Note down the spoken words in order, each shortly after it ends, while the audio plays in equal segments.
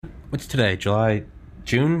What's today? June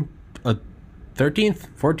 13th,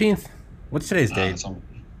 14th? What's today's date?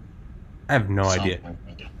 I have no idea.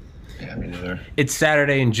 Yeah, me neither. It's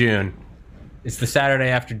Saturday in June. It's the Saturday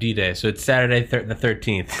after D-Day, so it's Saturday the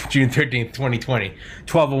 13th, June 13th, 2020,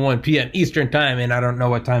 12:01 p.m. Eastern Time, and I don't know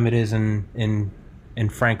what time it is in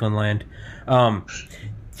Franklin Land.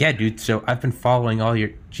 Yeah, dude, so I've been following all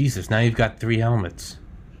your... Jesus, now you've got 3 helmets.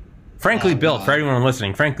 Frankly Built, for everyone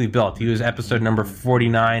listening, Frankly Built. He was episode number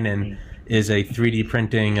 49 and is a 3D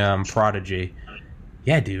printing prodigy.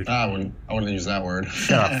 Yeah, dude. I wouldn't use that word.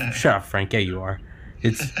 Shut up, Frank. Yeah, you are.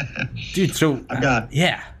 It's... Dude, so... I've got...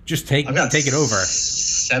 Yeah, just take it over.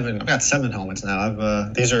 I've got 7 helmets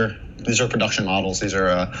now. These are production models. These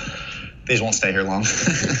won't stay here long.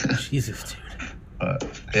 Jesus, dude.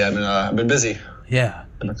 Yeah, I've been busy. Yeah.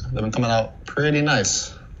 They've been coming out pretty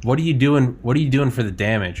nice. What are you doing? What are you doing for the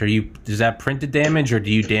damage? Does that printed damage, or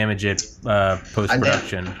do you damage it post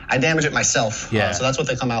production? I damage it myself. Yeah. So that's what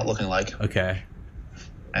they come out looking like. Okay.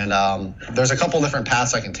 And there's a couple different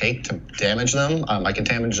paths I can take to damage them. I can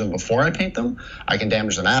damage them before I paint them. I can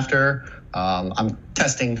damage them after. I'm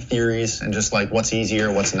testing theories and just like what's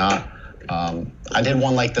easier, what's not. I did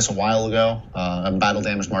one like this a while ago, a battle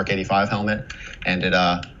damaged Mark 85 helmet, and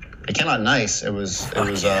it came out nice.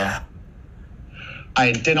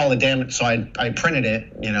 I did all the damage, so I printed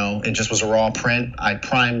it. You know, it just was a raw print. I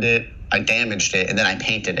primed it, I damaged it, and then I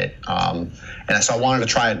painted it. And so I wanted to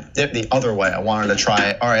try it the other way. I wanted to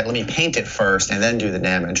try, all right, let me paint it first and then do the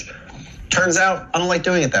damage. Turns out I don't like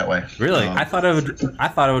doing it that way. Really? I thought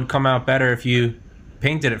it would come out better if you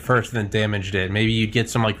painted it first and then damaged it. Maybe you'd get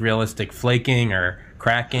some like realistic flaking or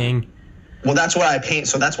cracking. Well, that's what I paint.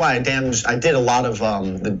 So that's why I did a lot of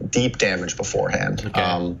the deep damage beforehand.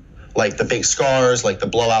 Okay. Like the big scars, like the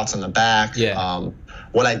blowouts in the back. Yeah.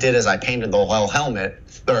 What I did is I painted the whole helmet,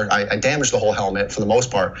 or I damaged the whole helmet for the most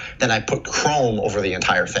part. Then I put chrome over the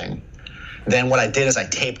entire thing. Then what I did is I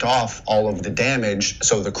taped off all of the damage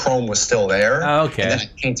so the chrome was still there. Oh, okay. And then I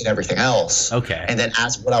painted everything else. Okay. And then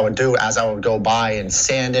as I would go by and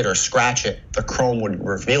sand it or scratch it, the chrome would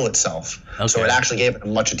reveal itself. Okay. So it actually gave it a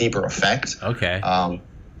much deeper effect. Okay.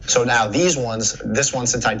 So now this one,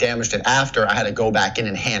 since I damaged it after, I had to go back in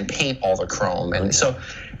and hand paint all the chrome. And so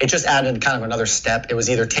it just added kind of another step. It was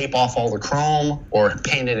either tape off all the chrome or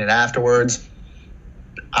painted it afterwards.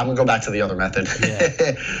 I'm going to go back to the other method.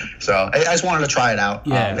 Yeah. So I just wanted to try it out.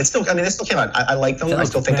 Yeah. It still came out. I like them. I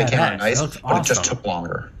still think they came out nice, awesome. But it just took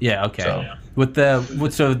longer. Yeah, okay. So. With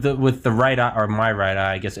the right eye, or my right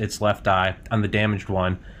eye, I guess it's left eye on the damaged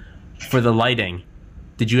one, for the lighting,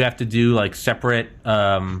 did you have to do like separate,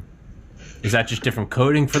 is that just different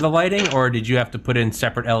coating for the lighting, or did you have to put in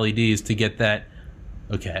separate LEDs to get that?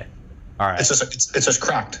 Okay. All right. It's just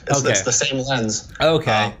cracked. It's the same lens.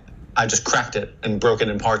 Okay. I just cracked it and broke it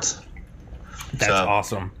in parts. That's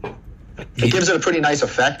awesome. It gives it a pretty nice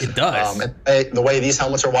effect. It does. The way these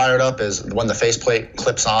helmets are wired up is when the faceplate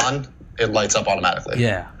clips on, it lights up automatically.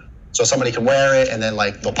 Yeah. So somebody can wear it and then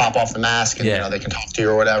like they'll pop off the mask and you know they can talk to you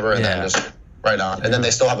or whatever and then just right on. And then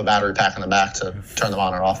they still have a battery pack in the back to turn them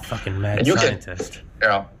on or off. Fucking mad scientist.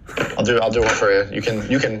 I'll do one for you. You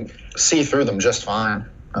can see through them just fine.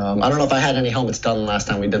 I don't know if I had any helmets done last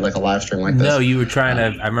time we did like a live stream like this. No, you were trying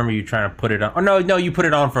to. I remember you trying to put it on. Oh no, you put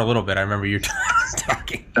it on for a little bit. I remember you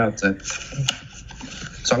talking. That's it.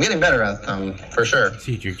 So I'm getting better at them for sure.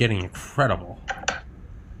 Dude, you're getting incredible.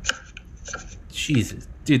 Jesus,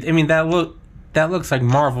 dude. I mean that looks like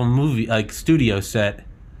Marvel movie, like studio set.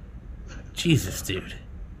 Jesus, dude.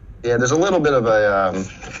 Yeah, there's a little bit of a.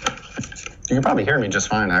 You can probably hear me just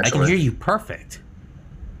fine, actually. I can hear you perfect.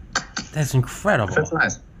 That's incredible. That's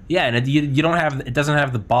nice. Yeah, and it doesn't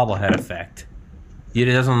have the bobblehead effect. It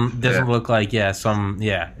doesn't look like It doesn't.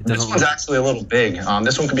 This one's actually a little big.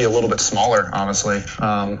 This one could be a little bit smaller, honestly.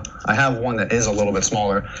 I have one that is a little bit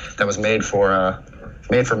smaller that was made for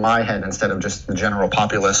my head instead of just the general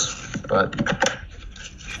populace. But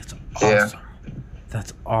that's awesome.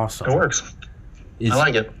 That's awesome. It works. I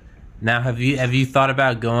like it. Now, have you thought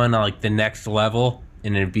about going to like the next level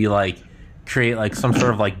and it'd be like create like some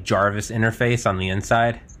sort of like Jarvis interface on the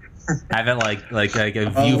inside? Have it like a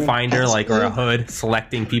viewfinder or a hood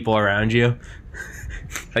selecting people around you.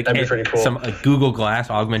 Like that'd be pretty cool. Some Google Glass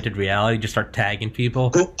augmented reality, just start tagging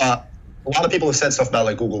people. A lot of people have said stuff about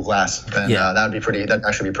like Google Glass, and that'd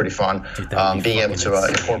actually be pretty fun. Dude, being able to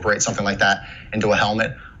incorporate something like that into a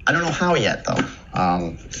helmet. I don't know how yet though.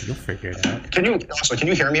 You'll figure it out. Can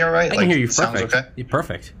you hear me all right? I can hear you perfect. Sounds okay? You're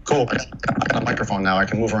perfect. Cool. I got a microphone now. I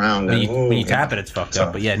can move around. When you tap it, it's fucked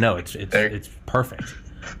up. But yeah, no, it's perfect.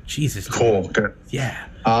 Jesus. Cool. Dude. Good. Yeah.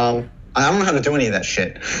 I don't know how to do any of that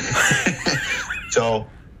shit. So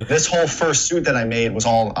this whole first suit that I made was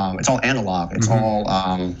all it's all analog.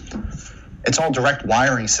 It's all direct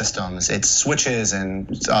wiring systems. It's switches and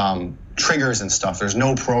triggers and stuff. There's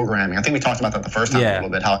no programming. I think we talked about that the first time a little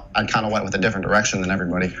bit, how I kind of went with a different direction than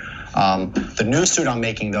everybody. The new suit I'm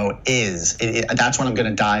making, though, that's when I'm going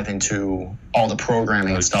to dive into all the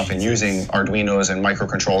programming and stuff and using Arduinos and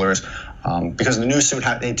microcontrollers, because the new suit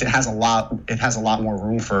has a lot more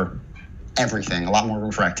room for everything, a lot more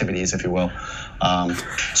room for activities, if you will.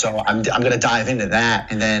 So I'm going to dive into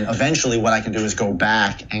that, and then eventually what I can do is go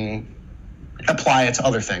back and apply it to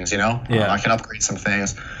other things, I can upgrade some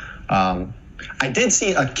things. I did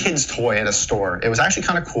see a kid's toy at a store. It was actually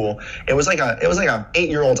kind of cool. It was like a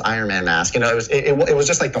 8-year-old's Iron Man mask. It was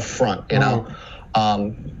just like the front,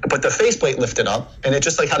 but the faceplate lifted up, and it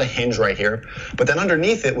just like had a hinge right here. But then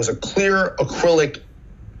underneath it was a clear acrylic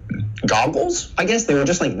goggles. I guess they were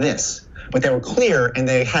just like this, but they were clear and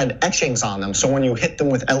they had etchings on them. So when you hit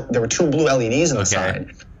them there were 2 blue LEDs on the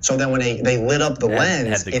side. So then when they lit up the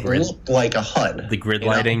lens, it looked like a HUD. The grid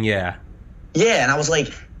lighting, Yeah, and I was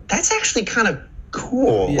like, that's actually kind of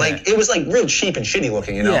cool. Yeah. Like, it was like real cheap and shitty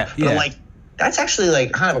looking, But I'm like, that's actually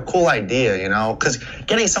like kind of a cool idea, Because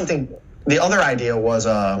getting something. The other idea was,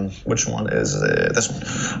 which one is this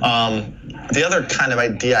one? The other kind of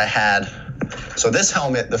idea I had. So this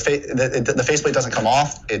helmet, the faceplate doesn't come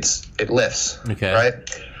off. It lifts. Okay. Right.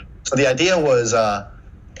 So the idea was.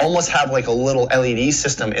 Almost have like a little LED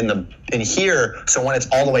system in here, so when it's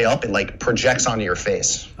all the way up, it like projects onto your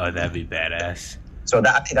face. Oh, that'd be badass. So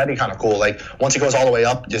that'd be kind of cool. Like once it goes all the way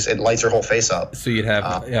up, it lights your whole face up. So you'd have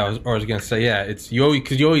I was gonna say it's you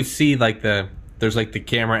always see like there's like the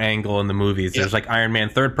camera angle in the movies. There's like Iron Man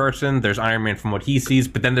third person. There's Iron Man from what he sees,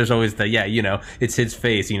 but then there's always it's his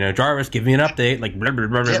face. Jarvis, give me an update. Like blah, blah,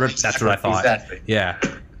 blah, blah, blah. That's what I thought. Exactly. Yeah,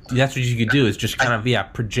 that's what you could do is just kind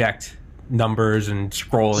of project numbers and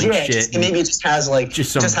scrolling shit. Maybe it just has like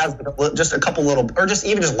just a couple little, or just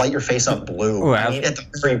even just light your face up blue. At the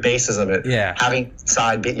very basis of it, having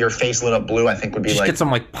your face lit up blue, I think would be just get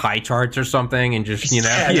some like pie charts or something, and just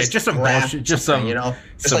just some bullshit, just some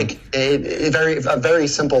like a very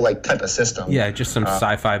simple like type of system. Yeah, just some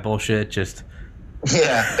sci-fi bullshit. Just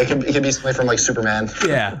it could be something from like Superman.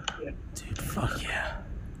 Yeah, dude, fuck yeah.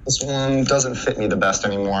 This one doesn't fit me the best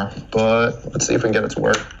anymore, but let's see if we can get it to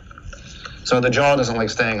work. So the jaw doesn't like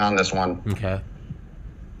staying on this one. Okay.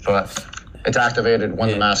 But it's activated when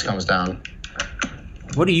the mask comes down.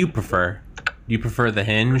 What do you prefer? Do you prefer the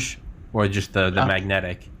hinge or just the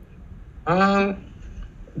magnetic? Both.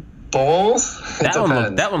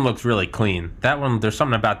 That one looks really clean. That one, there's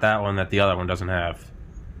something about that one that the other one doesn't have.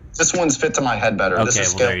 This one's fit to my head better. Okay, this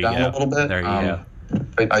is scaled down a little bit. There you go.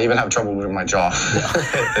 I even have trouble moving my jaw.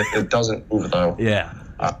 It doesn't move though. Yeah.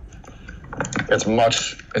 It's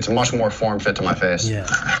much more form fit to my face. Yeah.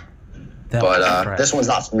 But this one's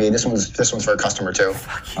not for me. This one's for a customer too.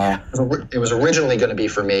 It was originally going to be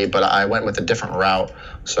for me, but I went with a different route.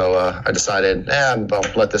 So I decided, well,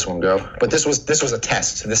 let this one go. But this was a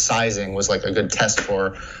test. This sizing was like a good test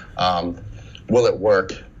for will it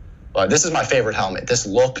work. This is my favorite helmet. This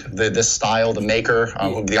look, this style, the maker,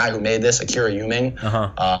 the guy who made this, Akira Yuming.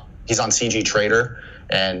 He's on CG Trader.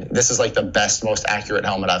 And this is like the best, most accurate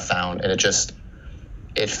helmet I've found. And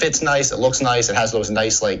it fits nice. It looks nice. It has those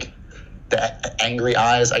nice, like, the angry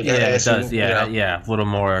eyes, I guess. Yeah, it does. Yeah, a little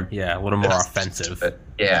more offensive.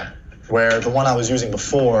 Yeah. Where the one I was using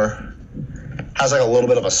before has like a little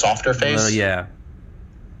bit of a softer face. Yeah.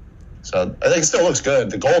 So I think it still looks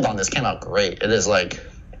good. The gold on this came out great. It is like,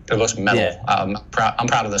 it looks metal. Yeah. I'm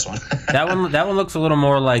proud of this one. that one looks a little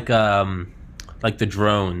more like the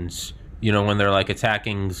drones. When they're like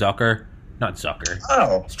attacking Strucker.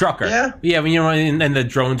 Yeah. Yeah, when and the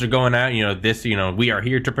drones are going out, we are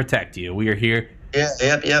here to protect you. We are here. Yeah,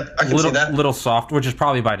 yep. I can see that. Little soft, which is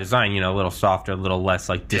probably by design, a little softer, a little less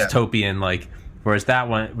like dystopian, like whereas that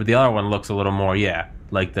one, the other one looks a little more,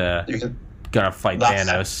 like gonna fight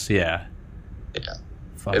Thanos. Yeah. Yeah.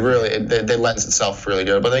 It really it lends itself really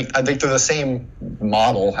good, but I think they're the same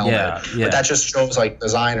model helmet. Yeah. But that just shows like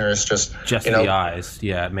designers just the eyes.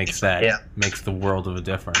 Yeah, it makes makes the world of a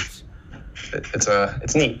difference.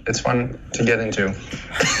 It's neat. It's fun to get into.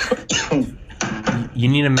 You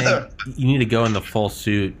need to go in the full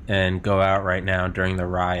suit and go out right now during the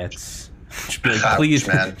riots. Should be like, please,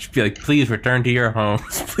 man. Should be like, please return to your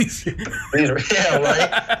homes. Please. Yeah,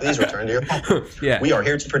 right. Please return to your home. Yeah. We are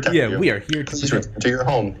here to protect you. Yeah, we are here to return to your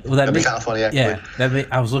home. Well, that'd be kind of funny, actually. Yeah,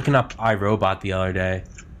 I was looking up iRobot the other day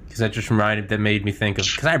because that made me think of,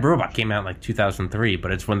 because iRobot came out in like 2003,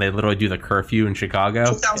 but it's when they literally do the curfew in Chicago.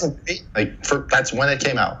 2003? That's when it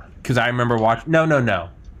came out. Because I remember watching. No.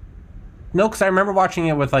 No, because I remember watching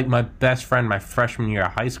it with like my best friend my freshman year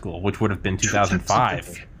of high school, which would have been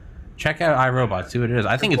 2005. Check out iRobot, see what it is.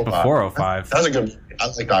 I think it's before 05. That was a good. I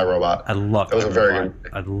like iRobot. I loved. That was a very good.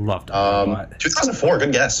 I loved iRobot. 2004,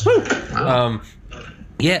 good guess. Wow.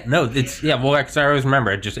 Yeah, no, it's Well, because I always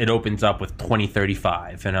remember it opens up with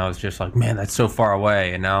 2035, and I was just like, man, that's so far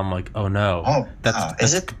away, and now I'm like, oh no,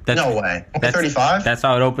 is it? No way. 2035. That's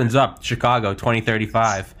how it opens up. Chicago,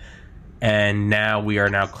 2035. And now we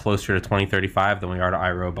are closer to 2035 than we are to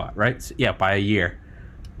iRobot, right? So, yeah, by a year.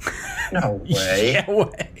 No way. Yeah,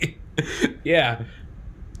 way. Yeah.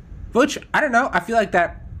 Which, I don't know. I feel like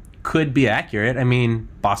that could be accurate. I mean,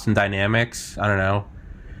 Boston Dynamics, I don't know.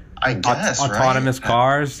 I guess, autonomous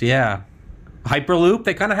cars, yeah. Hyperloop,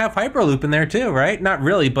 they kind of have Hyperloop in there too, right? Not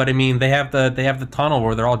really, but I mean, they have the tunnel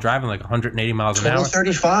where they're all driving like 180 miles an hour.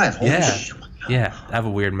 2035. Yeah. Yeah, I have a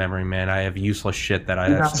weird memory, man. I have useless shit that I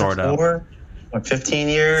have stored up. What, 15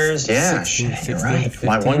 years? Yeah, 16, you're right. 15.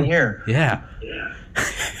 My 1 year. Yeah.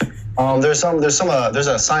 There's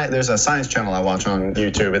a science channel I watch on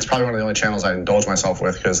YouTube. It's probably one of the only channels I indulge myself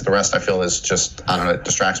with because the rest I feel is just, I don't know, it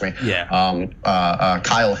distracts me. Yeah.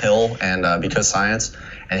 Kyle Hill and Because Science,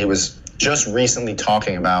 and he was just recently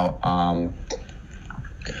talking about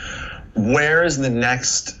where's the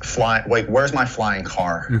next where's my flying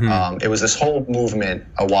car? It was this whole movement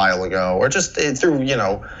a while ago, or just through,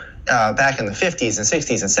 back in the 50s and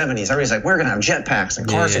 60s and 70s, everybody's like, we're going to have jetpacks and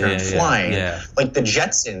cars are going to be flying. Yeah. Like the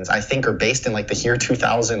Jetsons, I think, are based in like the year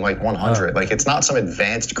 2000, like 100. Like it's not some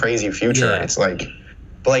advanced, crazy future. Yeah. It's like,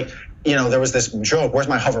 there was this joke, where's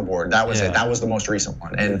my hoverboard? That was it. That was the most recent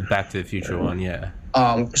one. And Back to the Future one, yeah.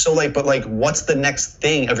 What's the next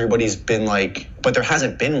thing everybody's been like, but there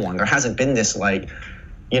hasn't been one. There hasn't been this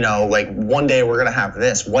one day we're going to have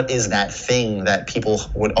this. What is that thing that people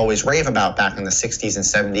would always rave about back in the 60s and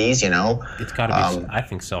 70s, It's got to be, I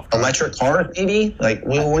think, self-driving. Electric cars, maybe? Like,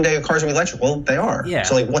 one day cars will be electric. Well, they are. Yeah.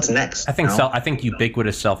 So, what's next? I think I think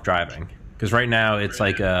ubiquitous self-driving. Because right now, it's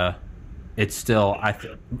like it's still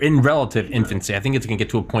in relative infancy. I think it's going to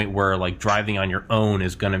get to a point where, like, driving on your own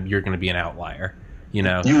you're going to be an outlier. You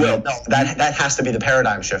will. No, that has to be the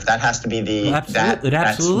paradigm shift. That has to be the... It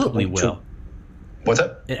absolutely will. What's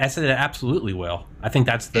up? I said it absolutely will. I think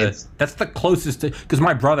that's the closest to, because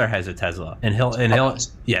my brother has a Tesla and he'll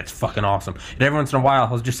yeah, it's fucking awesome. And every once in a while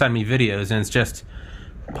he'll just send me videos and it's just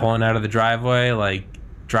pulling out of the driveway, like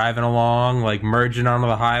driving along, like merging onto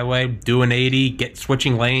the highway, doing 80,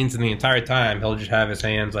 switching lanes, and the entire time he'll just have his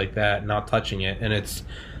hands like that, not touching it. And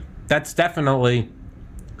that's definitely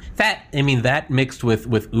that. I mean, that mixed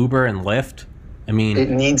with Uber and Lyft. I mean,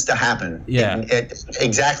 it needs to happen. Yeah,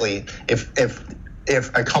 exactly.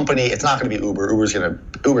 If a company, it's not going to be Uber. Uber's gonna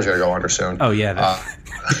go under soon. Oh yeah.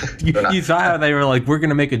 You saw how they were like, we're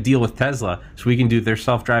going to make a deal with Tesla so we can do their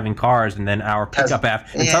self-driving cars and then our pickup app.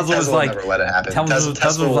 And Tesla was like, never let it happen.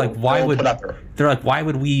 Tesla was like, why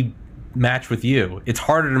would we match with you? It's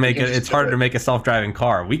harder to make to make a self-driving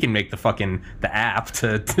car. We can make the app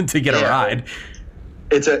to get a ride.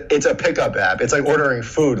 It's a pickup app. It's like ordering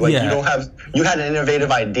food. Like you had an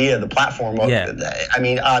innovative idea. The platform. I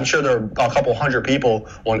mean, I'm sure there are a couple hundred people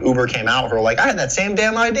when Uber came out who were like, I had that same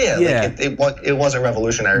damn idea. Yeah. Like it wasn't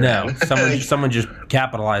revolutionary. No, someone just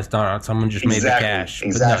capitalized on it. Someone just made the cash.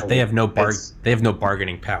 Exactly. No, they have no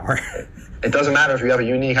bargaining power. It doesn't matter if you have a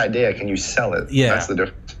unique idea. Can you sell it? Yeah. That's the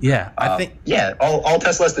difference. Yeah, I think. Yeah, all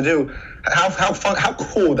Tesla has to do. How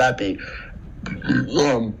cool would that be?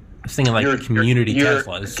 I was thinking like community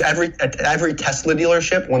Teslas. Every Tesla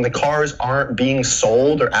dealership, when the cars aren't being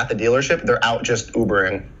sold or at the dealership, they're out just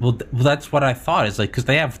Ubering. Well, that's what I thought. Is like because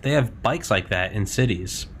they have bikes like that in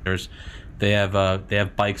cities. They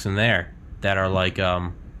have bikes in there that are like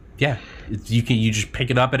you just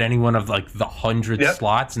pick it up at any one of like the 100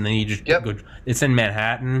 slots and then you just go. It's in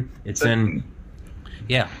Manhattan. It's in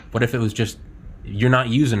What if it was just you're not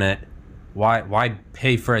using it? Why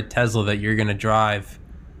pay for a Tesla that you're gonna drive?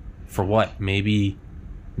 For what? Maybe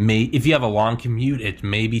if you have a long commute, it's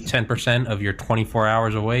maybe 10% of your 24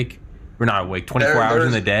 hours awake. We're not awake 24 hours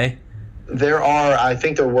in the day. I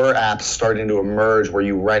think there were apps starting to emerge where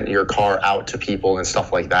you rent your car out to people and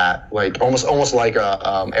stuff like that. Like almost like a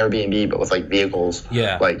Airbnb, but with like vehicles.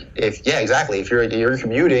 Yeah. Like exactly. If you're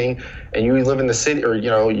commuting and you live in the city, or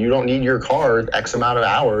you don't need your car X amount of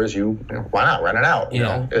hours, why not rent it out? You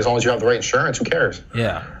know, as long as you have the right insurance, who cares?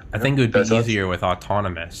 Yeah. I think it would be easier with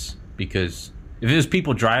autonomous. Because if it was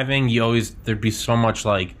people driving, there'd be so much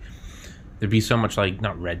like there'd be so much like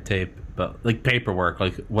not red tape, but like paperwork.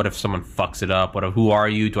 Like, what if someone fucks it up? What if, who are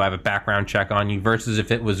you? Do I have a background check on you? Versus if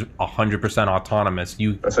it was 100% autonomous,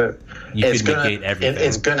 that's it. You could negate everything.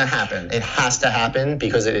 It's gonna happen. It has to happen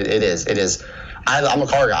because it is. It is. I'm a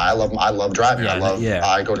car guy. I love driving.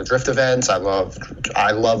 I go to drift events. I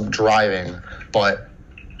love driving, but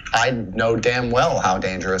I know damn well how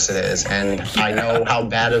dangerous it is, and I know how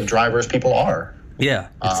bad of drivers people are. Yeah,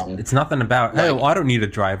 it's nothing about, hey, well, I don't need a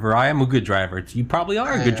driver. I am a good driver. You probably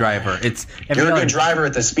are a good driver. You're a good driver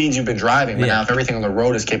at the speeds you've been driving, but now if everything on the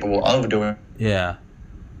road is capable of doing. Yeah.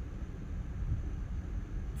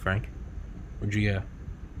 Frank, where'd you go?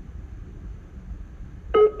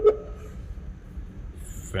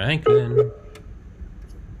 Franklin.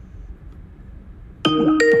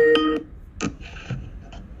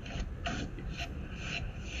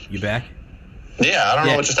 You back? Yeah, I don't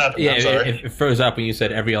know what just happened. Yeah, I'm sorry. It froze up when you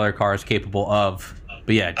said every other car is capable of,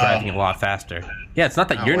 but yeah, driving a lot faster. Yeah, it's not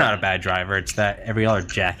that you're not a bad driver; it's that every other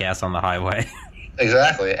jackass on the highway.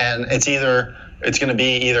 Exactly, and it's going to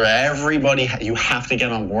be either everybody, you have to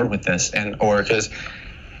get on board with this, or because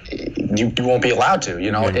you won't be allowed to.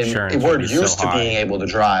 You know, we're used to being able to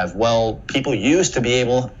drive. Well, people used to be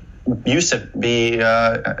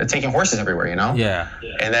taking horses everywhere, you know? Yeah.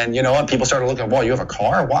 And then, you know what? People started looking, well, you have a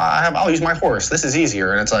car? Why? I'll use my horse. This is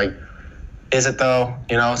easier. And it's like, is it though?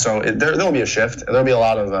 You know, so there'll be a shift. There'll be a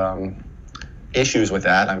lot of issues with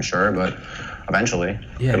that, I'm sure, but eventually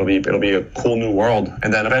it'll be a cool new world.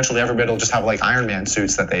 And then eventually everybody will just have like Iron Man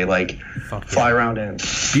suits that they like fly around in.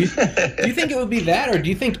 Do you think it would be that, or do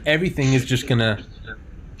you think everything is just going to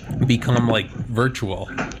become like virtual?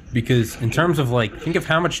 Because in terms of like, think of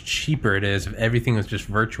how much cheaper it is if everything was just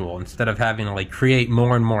virtual instead of having to like create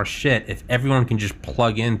more and more shit. If everyone can just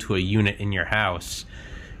plug into a unit in your house,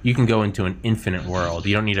 you can go into an infinite world.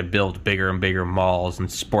 You don't need to build bigger and bigger malls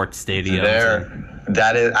and sports stadiums.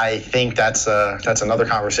 That is, I think that's another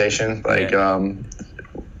conversation. Like,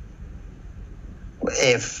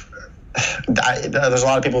 there's a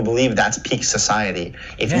lot of people who believe that's peak society.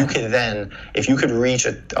 If you could reach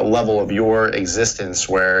a level of your existence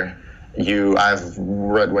where I've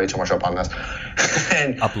read way too much up on this,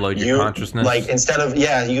 and upload your consciousness. Like instead of you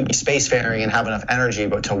could be spacefaring and have enough energy,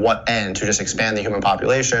 but to what end? To just expand the human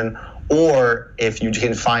population, or if you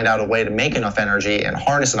can find out a way to make enough energy and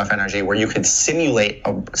harness enough energy where you could simulate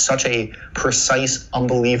such a precise,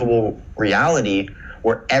 unbelievable reality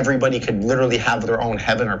where everybody could literally have their own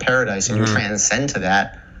heaven or paradise, and you transcend to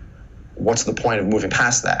that. What's the point of moving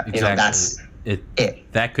past that? Exactly. You know, that's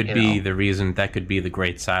it. That could be the reason. That could be the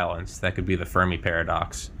great silence. That could be the Fermi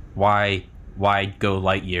paradox. Why go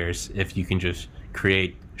light years if you can just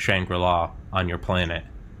create Shangri-La on your planet?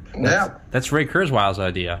 That's Ray Kurzweil's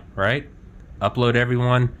idea, right? Upload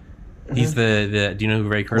everyone. He's the. Do you know who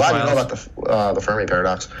Ray Kurzweil is? Well, I know about the Fermi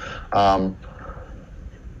paradox.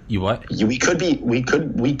 You what? We could be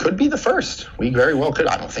the first. We very well could.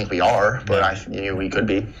 I don't think we are, but we could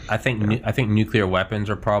be. I think nuclear weapons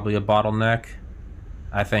are probably a bottleneck.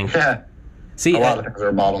 I think. See, a lot of things are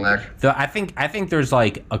a bottleneck. I think there's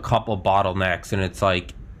like a couple bottlenecks, and it's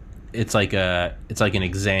like an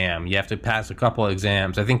exam. You have to pass a couple of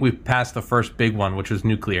exams. I think we passed the first big one, which was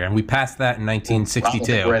nuclear, and we passed that in 1962. I don't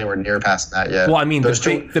think we're anywhere near past that yet. Well, I mean, there's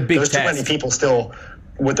too many people still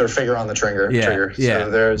with their finger on the trigger. Yeah.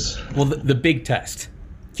 So there's the big test.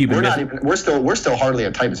 We're still hardly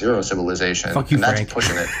a Type 0 civilization. Fuck you, and Frank. That's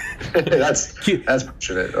pushing it. that's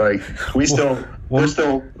pushing it. Like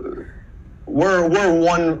we're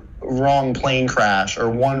one wrong plane crash or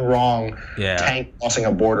one wrong tank crossing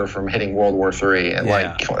a border from hitting World War III, and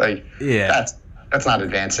that's not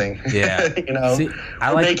advancing. Yeah. You know,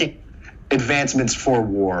 we're making advancements for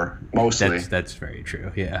war mostly. That's very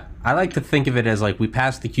true. Yeah, I like to think of it as like we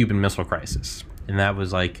passed the Cuban Missile Crisis, and that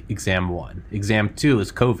was like exam 1. Exam 2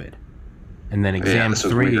 is COVID, and then exam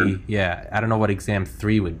 3. Yeah, I don't know what exam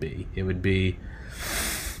 3 would be. It would be.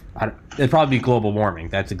 It'd probably be global warming.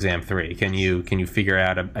 That's exam 3. Can you figure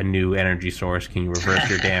out a new energy source? Can you reverse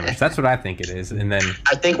your damage? That's what I think it is. And then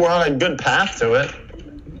I think we're on a good path to it.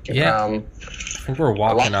 Yeah, I think we're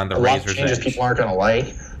walking on the razor's edge. Changes people aren't going to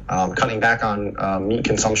like. Cutting back on meat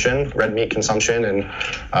consumption, red meat consumption, and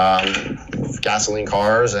gasoline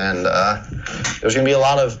cars, and there's going to be a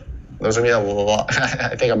lot.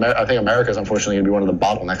 I think America is unfortunately going to be one of the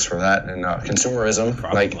bottlenecks for that, and consumerism.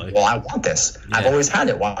 Probably. Like, well, I want this. Yeah. I've always had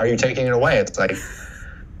it. Why are you taking it away? It's like,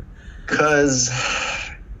 because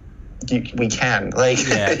we can. Like, you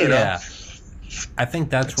know? Yeah. I think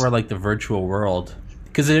that's where like the virtual world,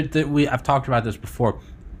 because I've talked about this before.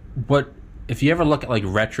 If you ever look at like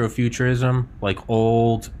retrofuturism, like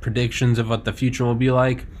old predictions of what the future will be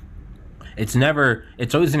like, It's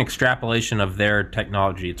always an extrapolation of their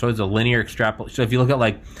technology. It's always a linear extrapolation. So if you look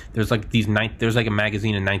at there's like a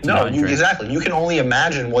magazine in 1900. No, exactly. You can only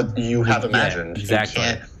imagine what you have imagined. Yeah,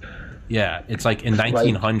 exactly. Yeah, it's like in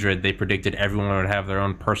 1900 they predicted everyone would have their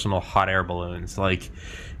own personal hot air balloons. Like,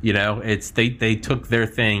 it's they took their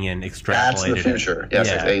thing and extrapolated. That's the future. Yes,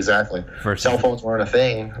 exactly. Cell phones weren't a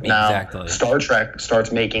thing. Now, exactly. Star Trek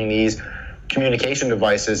starts making these communication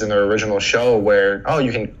devices in their original show where,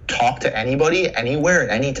 you can talk to anybody, anywhere, at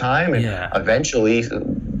any time. And eventually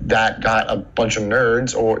that got a bunch of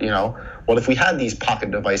nerds, or, what if we had these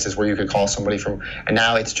pocket devices where you could call somebody from, and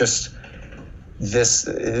now it's just this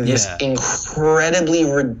incredibly,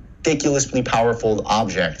 ridiculously powerful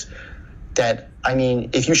object that,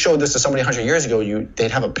 if you showed this to somebody 100 years ago,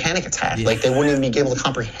 they'd have a panic attack. Yeah. Like, they wouldn't even be able to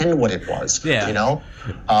comprehend what it was. Yeah.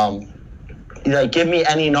 Give me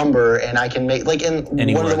any number and I can make,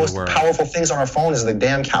 Anywhere one of the most powerful things on our phone is the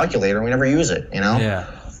damn calculator, and we never use it, Yeah.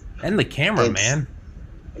 And the camera, man.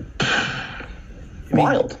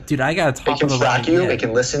 Wild. Dude, I got to talk about it. It can track you. It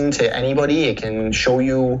can listen to anybody. It can show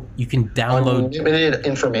you. You can download unlimited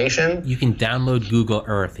information. You can download Google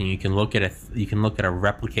Earth, and you can look at a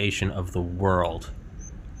replication of the world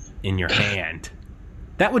in your hand.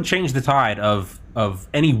 That would change the tide of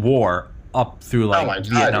any war up through Vietnam.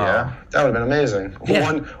 Yeah, that would have been amazing. Yeah.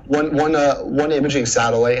 One imaging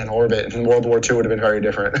satellite in orbit in World War II would have been very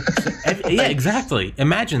different. Yeah, exactly.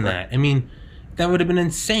 Imagine that. That would have been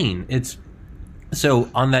insane. So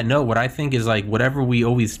on that note, what I think is whatever we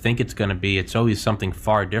always think it's going to be, it's always something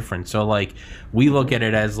far different. So we look at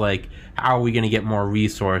it as how are we going to get more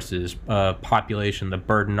resources, population, the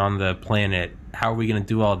burden on the planet? How are we going to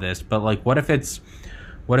do all this? But what if it's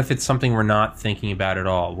something we're not thinking about at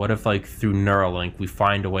all? What if through Neuralink we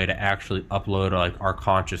find a way to actually upload our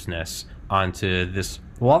consciousness onto this?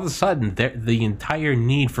 Well, all of a sudden the entire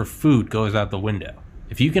need for food goes out the window.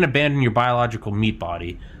 If you can abandon your biological meat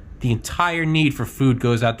body, the entire need for food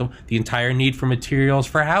goes out. The entire need for materials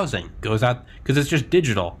for housing goes out because it's just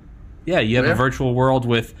digital. Yeah, you have a virtual world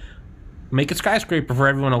make a skyscraper for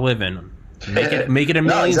everyone to live in. Make it a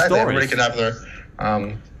million stories. Everybody can have their.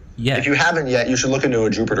 If you haven't yet, you should look into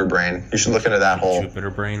a Jupiter brain. You should look into that whole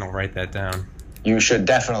Jupiter brain. I'll write that down. You should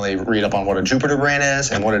definitely read up on what a Jupiter brain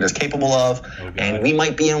is and what it is capable of. And we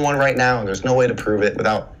might be in one right now, and there's no way to prove it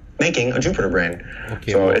without making a Jupiter brain.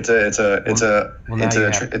 Okay, so it's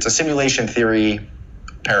a simulation theory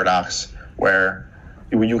paradox where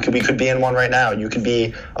we could be in one right now. You could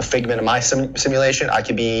be a figment of my simulation. I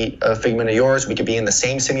could be a figment of yours. We could be in the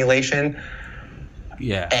same simulation.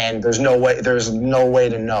 Yeah. And there's no way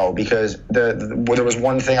to know, because there was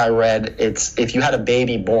one thing I read. It's if you had a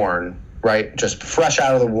baby born, right, just fresh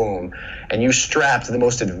out of the womb, and you strapped the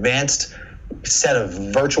most advanced set of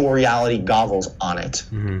virtual reality goggles on it,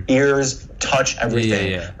 ears, touch,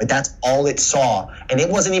 everything. Yeah. But that's all it saw, and it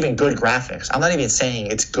wasn't even good graphics. I'm not even saying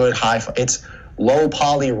it's good it's low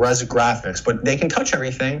poly res graphics, but they can touch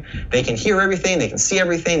everything, they can hear everything, they can see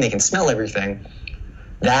everything, they can smell everything.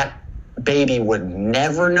 That baby would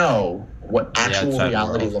never know what actual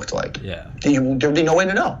reality looked like. Yeah, there'd be no way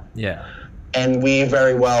to know. Yeah. And we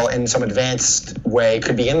very well, in some advanced way,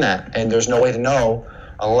 could be in that, and there's no way to know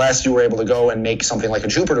unless you were able to go and make something like a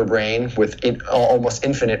Jupiter brain with almost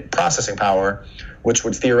infinite processing power, which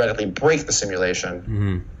would theoretically break the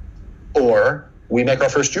simulation. Or we make our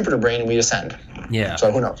first Jupiter brain and we ascend. Yeah.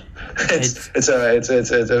 So who knows? It's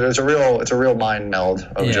a real mind meld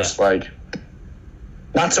of just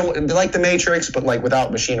not so like the Matrix, but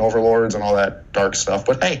without machine overlords and all that dark stuff.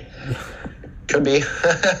 But hey. Could be.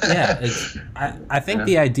 Yeah, I think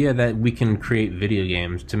the idea that we can create video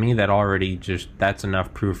games, to me, that's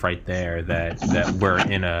enough proof right there that we're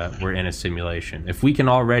in a simulation. If we can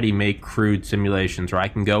already make crude simulations where I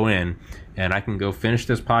can go in and I can go finish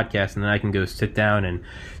this podcast and then I can go sit down and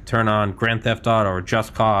turn on Grand Theft Auto or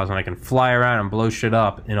Just Cause and I can fly around and blow shit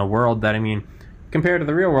up in a world that, compared to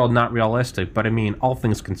the real world, not realistic, but all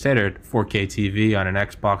things considered, 4K TV on an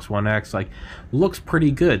Xbox One X looks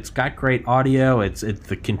pretty good. It's got great audio.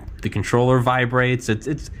 The controller vibrates.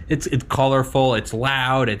 It's colorful. It's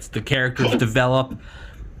loud. The characters develop.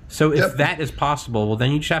 So if that is possible, well,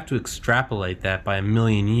 then you just have to extrapolate that by a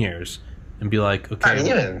million years and be like, okay.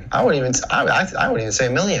 I wouldn't even say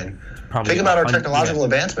a million. Think about our technological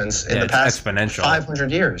advancements in the past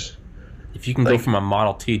 500 years. If you can go from a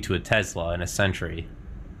Model T to a Tesla in a century.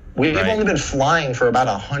 We've only been flying for about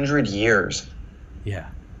 100 years. Yeah.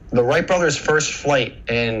 The Wright brothers' first flight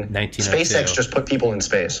in 1902. SpaceX just put people in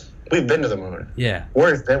space. We've been to the moon. Yeah.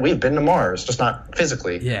 We've been to Mars, just not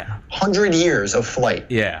physically. Yeah. 100 years of flight.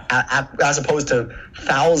 Yeah. As opposed to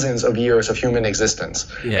thousands of years of human existence.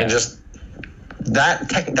 Yeah. And just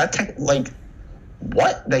like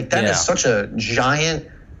what? Like that is such a giant.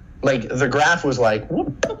 Like the graph was like,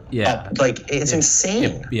 whoop, up. Like it's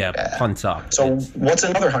insane. Punts up. So what's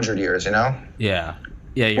another 100 years? You know? Yeah,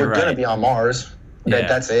 we're gonna be on Mars.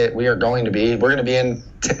 That's it. We are going to be. We're gonna be in.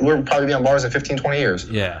 We'll probably be on Mars in 15, 20 years.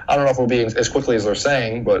 Yeah. I don't know if we'll be as quickly as they're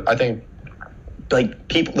saying, but I think like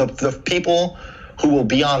people, the people who will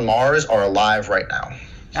be on Mars are alive right now.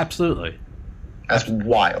 Absolutely. That's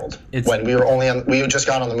wild. When we just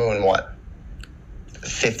got on the moon, what?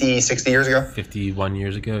 50, 60 years ago? 51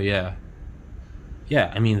 years ago, yeah.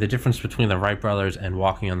 Yeah, I mean, the difference between the Wright brothers and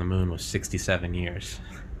walking on the moon was 67 years.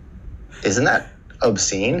 Isn't that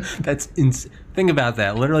obscene? That's think about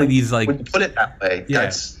that. Literally these, like... When you put it that way,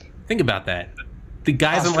 think about that. The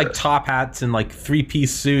guys in, like, top hats and, like,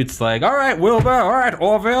 three-piece suits, like, all right, Wilbur, all right,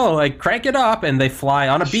 Orville, like, crank it up, and they fly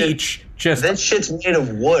on a beach. That shit's made of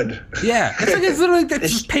wood. Yeah. It's literally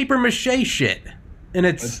just paper mache shit. And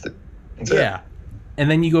it's... yeah. And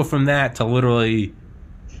then you go from that to literally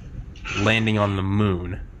landing on the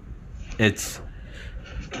moon. I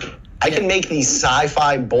can make these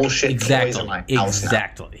sci-fi bullshit toys in my house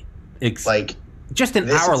Exactly. Like just in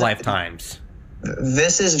our lifetimes.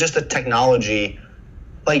 This is just a technology.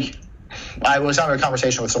 Like I was having a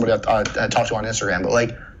conversation with somebody I talked to on Instagram, but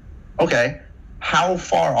like, okay, how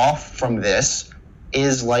far off from this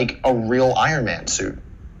is like a real Iron Man suit?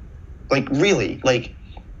 Like really, like.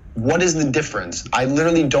 What is the difference? I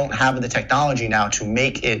literally don't have the technology now to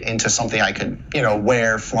make it into something I could,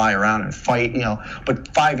 wear, fly around and fight,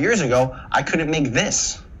 But 5 years ago, I couldn't make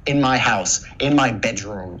this in my house, in my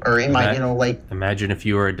bedroom, or in my, like... Imagine if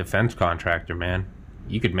you were a defense contractor, man.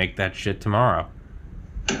 You could make that shit tomorrow.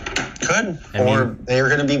 Could.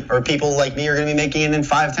 People like me are going to be making it in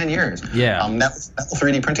 5-10 years. Yeah. Metal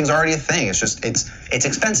 3D printing is already a thing. It's just, it's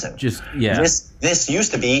expensive. This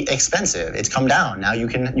used to be expensive. It's come down. Now you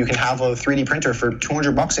can have a 3D printer for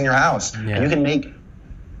 $200 in your house, and you can make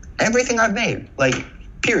everything I've made. Like,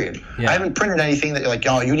 period. Yeah. I haven't printed anything that you're like,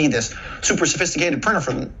 you need this super sophisticated printer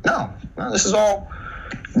for. No, this is all.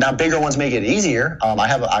 Now bigger ones make it easier.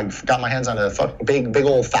 I've got my hands on a big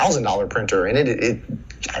old $1,000 printer, and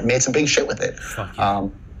I made some big shit with it.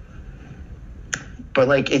 But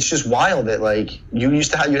like it's just wild that like you'd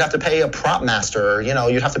have to pay a prop master,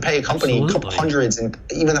 you'd have to pay a company a couple hundreds and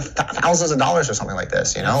even thousands of dollars or something like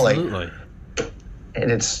this, Absolutely. Like,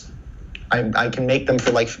 and I can make them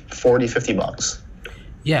for like $40-$50.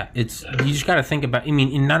 Yeah, you just got to think about. I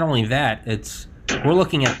mean, and not only that, we're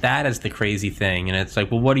looking at that as the crazy thing, and it's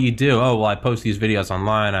like, well, what do you do? Oh, well, I post these videos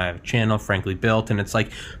online. I have a channel, Frankly Built, and it's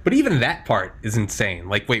like, but even that part is insane.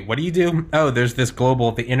 Like, wait, what do you do? Oh, there's this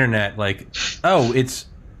the internet. Like,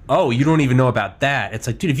 you don't even know about that. It's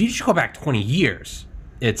like, dude, if you just go back 20 years,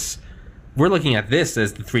 we're looking at this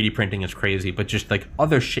as the 3D printing is crazy, but just like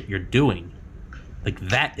other shit you're doing, like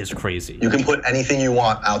that is crazy. You can put anything you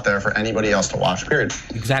want out there for anybody else to watch. Period.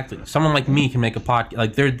 Exactly. Someone like me can make a podcast.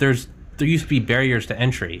 Like there used to be barriers to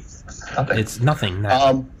entry. Okay. It's nothing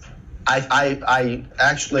now. I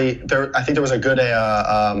actually I think there was a good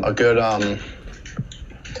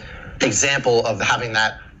example of having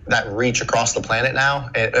that reach across the planet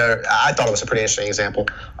now. I thought it was a pretty interesting example.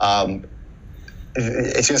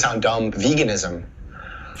 It's gonna sound dumb. Veganism.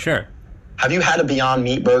 Sure. Have you had a Beyond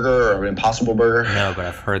Meat burger or an Impossible burger? No, but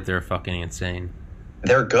I've heard they're fucking insane.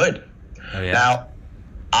 They're good. Oh yeah. Now,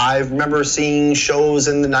 I remember seeing shows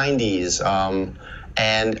in the 90s,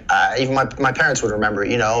 and even my parents would remember,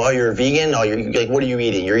 you're a vegan, you're like, what are you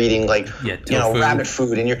eating? You're eating like, rabbit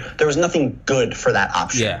food, and there was nothing good for that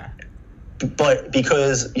option. Yeah. But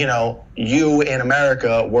because, you in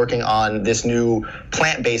America working on this new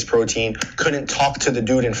plant-based protein couldn't talk to the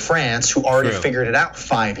dude in France who already figured it out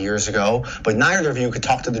 5 years ago, but neither of you could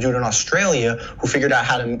talk to the dude in Australia who figured out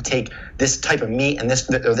how to take this type of meat and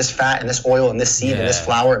this fat and this oil and this seed and this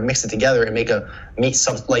flour and mix it together and make a meat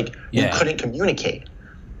you couldn't communicate.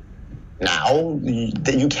 Now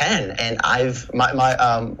you can, and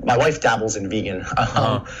my wife dabbles in vegan,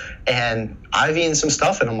 and I've eaten some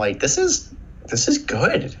stuff, and I'm like, this is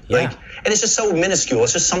good. Yeah. Like, and it's just so minuscule.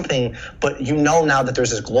 It's just something, but now that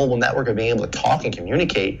there's this global network of being able to talk and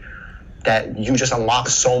communicate, that you just unlock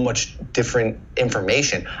so much different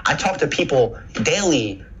information. I talk to people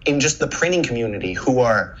daily in just the printing community who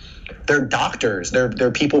they're doctors.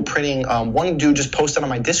 They're people printing. One dude just posted on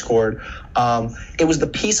my Discord. It was the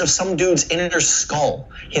piece of some dude's inner skull.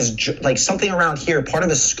 Like something around here, part of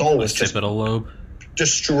his skull was just occipital lobe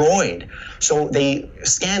destroyed. So they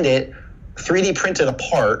scanned it, 3D printed a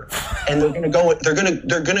part, and they're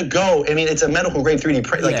gonna go. I mean, it's a medical grade 3D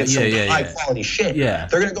print. Like it's some high quality shit. Yeah.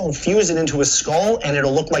 They're gonna go and fuse it into a skull, and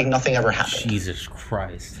it'll look like nothing ever happened. Jesus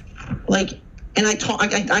Christ. Like, and I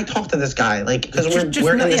talked to this guy, like, because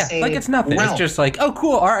we're in the same like it's nothing. realm. It's just like, oh,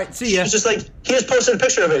 cool, all right, see ya. It's just like, he just posted a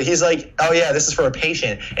picture of it. He's like, oh yeah, this is for a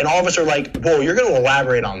patient. And all of us are like, whoa, you're going to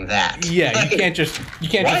elaborate on that. Yeah, like, you can't just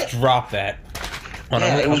drop that.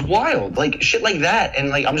 Yeah, it was wild. Like, shit like that.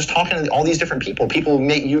 And like, I'm just talking to all these different people. People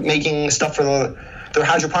making stuff for their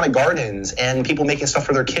hydroponic gardens, and people making stuff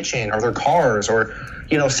for their kitchen or their cars, or,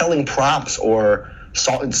 you know, selling props, or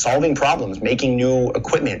solving problems, making new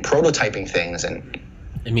equipment, prototyping things. And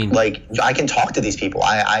I mean, like, I can talk to these people.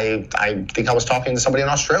 I think I was talking to somebody in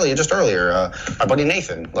Australia just earlier, my buddy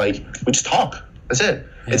Nathan. Like, we just talk. That's it.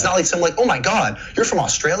 Yeah. It's not like some like, oh my God, you're from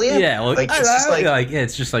Australia? Yeah, well, like, it's just like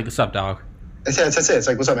it's just like, what's up, dog? That's it. It's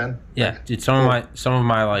like, what's up, man? Yeah, dude, some of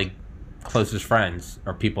my like closest friends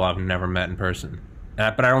are people I've never met in person.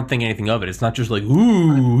 But I don't think anything of it. It's not just like,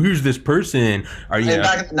 ooh, here's this person. Are you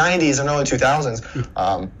back in the 90s and early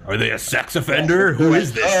 2000s? Are they a sex offender? Who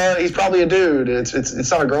is this? He's probably a dude. It's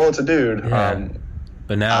not a girl. It's a dude. Yeah.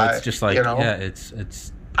 But now it's just like,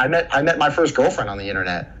 it's. I met my first girlfriend on the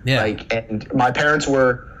internet. Yeah. Like, and my parents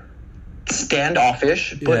were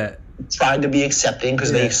standoffish, but tried to be accepting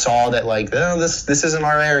because they saw that, like, oh, this isn't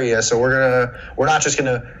our area, so we're not just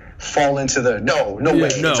gonna fall into the no way.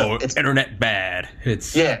 It's internet bad.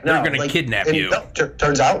 They're gonna kidnap you. No,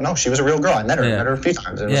 turns out, no, she was a real girl. I met her a few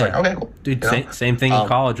times, and it was like, okay, cool. Dude, same thing in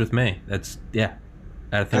college with me. That's I had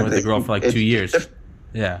a thing with the girl for like 2 years.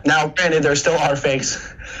 Now, granted, there still are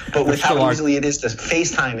fakes, but with how easily it is to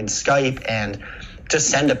FaceTime and Skype and just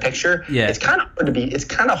send a picture, it's kind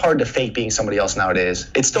of hard to fake being somebody else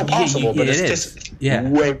nowadays. It's still possible, but it's just way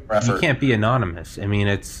more effort. You can't be anonymous. I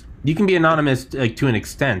mean, you can be anonymous, like, to an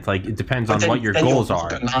extent. Like, it depends on what your goals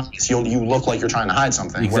are. You look like you're trying to hide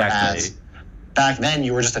something. Exactly. Whereas back then,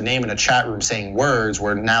 you were just a name in a chat room saying words,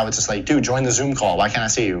 where now it's just like, dude, join the Zoom call. Why can't I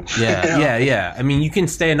see you? Yeah, yeah. I mean, you can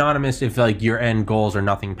stay anonymous if, like, your end goals are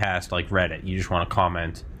nothing past, like, Reddit. You just want to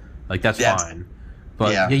comment. Like, that's fine.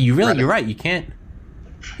 But, you're right. You can't.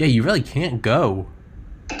 Yeah, you really can't go.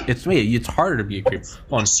 It's harder to be a creep.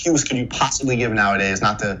 What excuse could you possibly give nowadays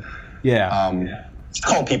not to...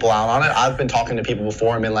 call people out on it? I've been talking to people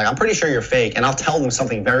before and been like, I'm pretty sure you're fake, and I'll tell them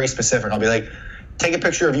something very specific. I'll be like, take a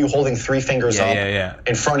picture of you holding 3 fingers up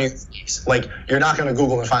in front of your face. Like, you're not going to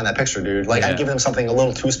Google and find that picture, dude. Like, I'd give them something a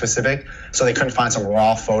little too specific so they couldn't find some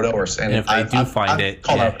raw photo. And if they do find it,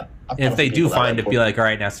 if they do find it, be like, all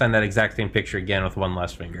right, now send that exact same picture again with one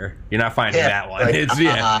less finger. You're not finding that one. Like,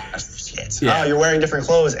 It's oh, you're wearing different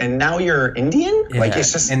clothes, and now you're Indian? Like,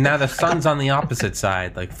 it's just... And now the sun's on the opposite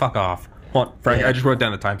side. Like, fuck off. Hold on, Frank, I just wrote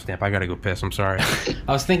down the timestamp. I gotta go piss. I'm sorry.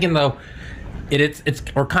 I was thinking, though, it's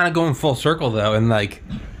we're kind of going full circle, though, and, like,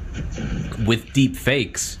 with deep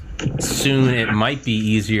fakes, soon it might be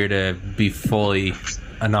easier to be fully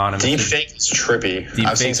anonymous. Deep fake is trippy. Deep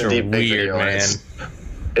fakes are weird, man.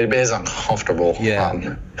 It is uncomfortable.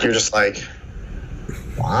 Yeah. You're just like,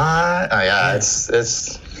 what? Oh, yeah, it's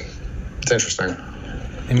interesting.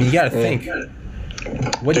 I mean, you gotta think.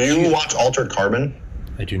 Do you watch Altered Carbon?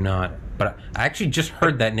 I do not. But I actually just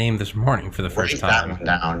heard that name this morning for the first time. Write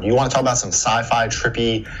that down. You want to talk about some sci-fi,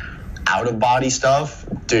 trippy, out-of-body stuff?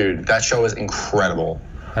 Dude, that show is incredible.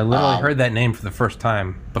 I literally heard that name for the first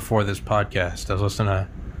time before this podcast. I was listening to,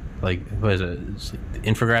 like, what is it? It's like the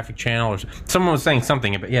Infographic Channel, or someone was saying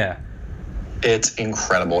something about, It's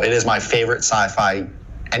incredible. It is my favorite sci-fi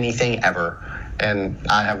anything ever. And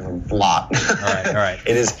I have a lot. All right.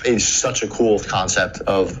 It's such a cool concept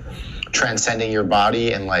of transcending your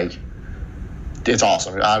body, and, like, it's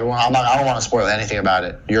awesome. I don't want to spoil anything about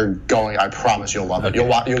it. I promise you'll love it. You'll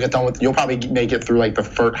get done with. You'll probably make it through, like,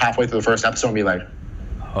 halfway through the first episode and be like,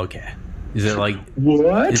 okay. Is it like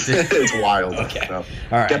what? It's wild. Okay. So, all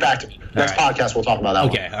right. Get back to me. Next podcast we'll talk about that.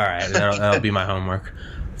 Okay. All right. That'll be my homework.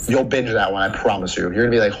 You'll binge that one. I promise you. You're gonna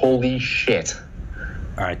be like, holy shit.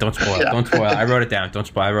 All right. Don't spoil. Don't spoil. I wrote it down. Don't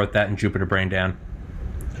spoil. I wrote that in Jupiter Brain down.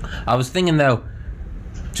 I was thinking, though,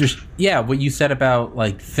 just what you said about,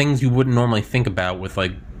 like, things you wouldn't normally think about with,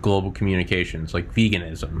 like, global communications, like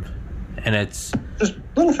veganism, and it's just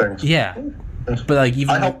little things. Yeah, but, like,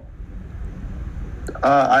 even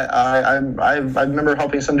I remember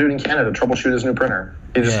helping some dude in Canada troubleshoot his new printer.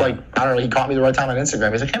 He just like, I don't know, he caught me the right time on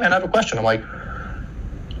Instagram. He's like, hey man, I have a question. I'm like,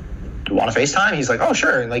 do you want to FaceTime? He's like, oh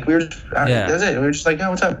sure. And, like, we were just, that's it. We were just like,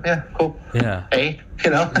 what's up? Yeah, cool. Yeah. Hey, you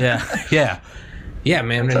know? Yeah,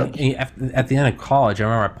 man. At the end of college, I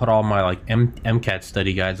remember I put all my, like, MCAT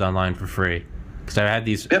study guides online for free, because I had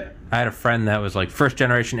these I had a friend that was like first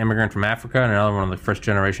generation immigrant from Africa, and another one like first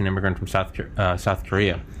generation immigrant from South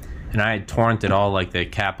Korea. And I had torrented all like the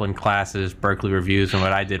Kaplan classes, Berkeley reviews, and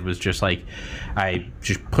what I did was just like I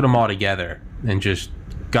just put them all together and just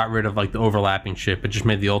got rid of like the overlapping shit, but just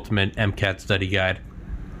made the ultimate MCAT study guide,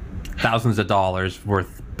 thousands of dollars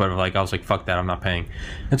worth. But like I was like, fuck that, I'm not paying.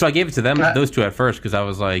 And so I gave it to them, those two at first, because I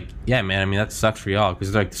was like, yeah, man, I mean that sucks for y'all,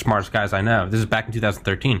 because they're like the smartest guys I know. This is back in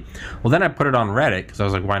 2013. Well, then I put it on Reddit because I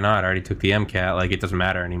was like, why not? I already took the MCAT, like it doesn't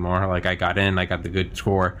matter anymore. Like I got in, I got the good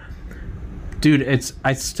score. Dude,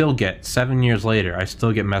 I still get 7 years later, I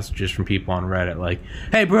still get messages from people on Reddit like,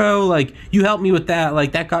 hey bro, like you helped me with that,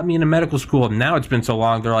 like that got me into medical school. And now it's been so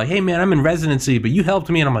long, they're like, hey man, I'm in residency, but you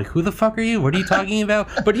helped me. And I'm like, who the fuck are you? What are you talking about?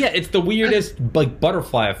 But yeah, it's the weirdest like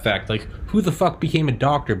butterfly effect. Like who the fuck became a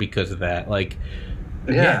doctor because of that? Like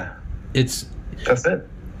yeah. It's That's it.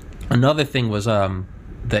 Another thing was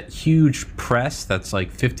that huge press that's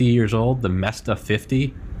like 50 years old, the Mesta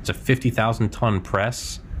 50. It's a 50,000 ton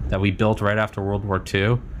press that we built right after World War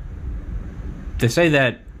II. They say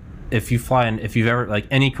that if you've ever, like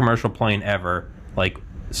any commercial plane ever, like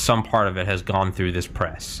some part of it has gone through this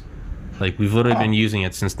press. Like we've literally been using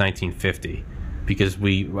it since 1950 because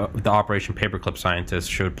the Operation Paperclip scientists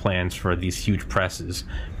showed plans for these huge presses,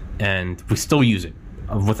 and we still use it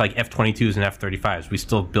with like F-22s and F-35s. We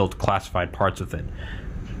still build classified parts with it.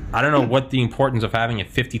 I don't know what the importance of having a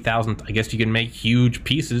 50,000. I guess you can make huge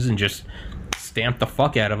pieces and just stamp the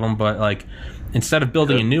fuck out of them, but like instead of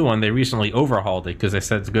building a new one, they recently overhauled it because they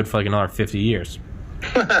said it's good for like another 50 years.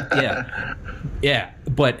 yeah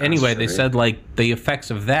But anyway, they said like the effects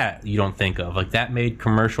of that you don't think of, like that made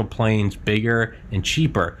commercial planes bigger and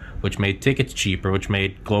cheaper, which made tickets cheaper, which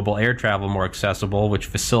made global air travel more accessible, which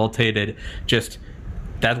facilitated just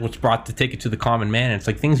that's what's brought the ticket to the common man. And it's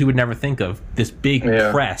like things you would never think of. This big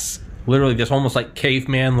press, literally this almost like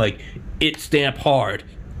caveman, like it stamp hard.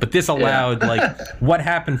 But this allowed, like, what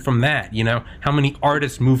happened from that, you know? How many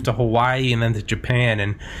artists moved to Hawaii and then to Japan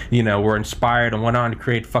and, you know, were inspired and went on to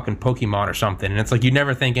create fucking Pokemon or something. And it's like, you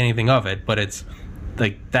never think anything of it, but it's,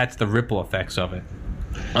 like, that's the ripple effects of it.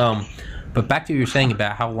 But back to what you were saying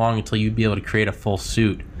about how long until you'd be able to create a full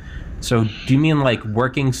suit. So do you mean, like,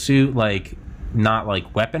 working suit, like, not,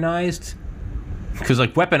 like, weaponized? Because,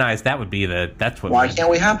 like, weaponized, that would be that's what... Why can't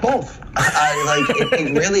we have both?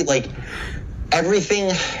 It really, like...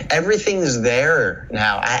 Everything's there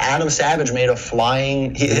now. Adam Savage made a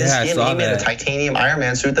flying. He made a titanium Iron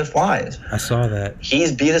Man suit that flies. I saw that.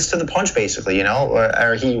 He's beat us to the punch, basically. You know,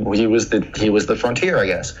 or he was the frontier, I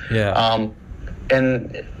guess. Yeah.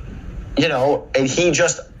 And you know, and he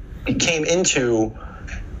just came into.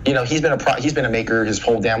 You know, he's been a maker his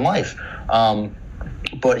whole damn life.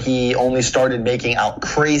 But he only started making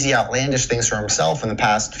crazy, outlandish things for himself in the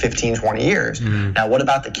past 15, 20 years. Mm-hmm. Now, what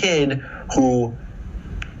about the kid who,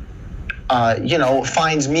 you know,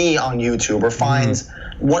 finds me on YouTube or finds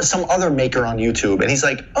some other maker on YouTube, and he's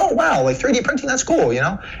like, oh, wow, like 3D printing, that's cool, you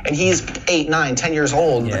know? And he's 8, 9, 10 years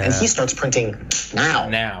old, and he starts printing now.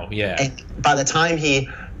 And by the time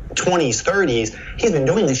 20s, 30s, he's been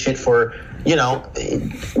doing this shit for, you know,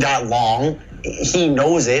 that long. He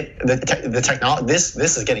knows it. The technology. This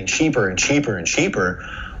is getting cheaper and cheaper and cheaper,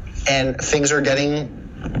 and things are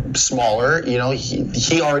getting smaller. You know,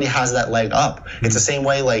 he already has that leg up. It's the same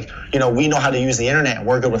way, like, you know, we know how to use the internet and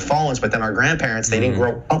we're good with phones, but then our grandparents, they didn't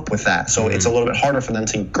grow up with that, so it's a little bit harder for them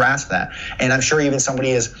to grasp that. And I'm sure even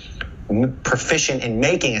somebody as proficient in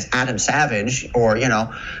making as Adam Savage, or, you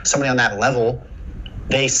know, somebody on that level,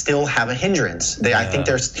 they still have a hindrance. I think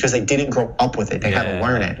there's because they didn't grow up with it. They had to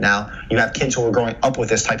learn it. Now you have kids who are growing up with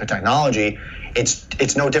this type of technology.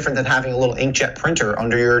 It's no different than having a little inkjet printer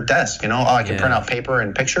under your desk. You know, I can print out paper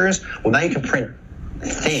and pictures. Well, now you can print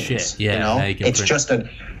things. You know, it's just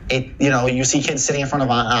you know, you see kids sitting in front of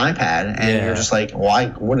an iPad, and you're just like, well, I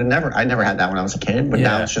never had that when I was a kid, but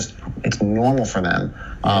now it's normal for them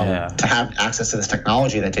to have access to this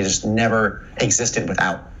technology that they just never existed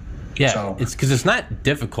without. Yeah, so, it's because it's not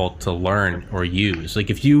difficult to learn or use. Like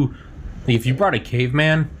if you brought a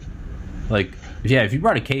caveman, if you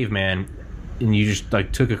brought a caveman and you just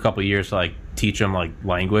like took a couple of years to like teach them like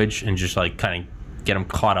language and just like kind of get them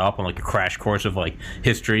caught up on like a crash course of like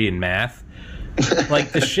history and math,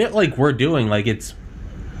 like the shit like we're doing, like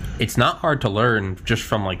it's not hard to learn just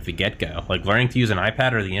from like the get-go. Like learning to use an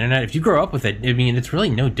iPad or the internet, if you grow up with it, I mean, it's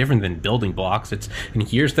really no different than building blocks. And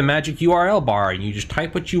here's the magic URL bar, and you just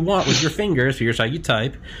type what you want with your fingers. Here's how you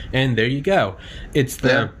type, and there you go.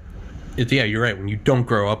 You're right. When you don't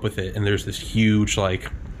grow up with it, and there's this huge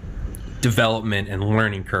like development and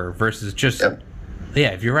learning curve versus just Yeah,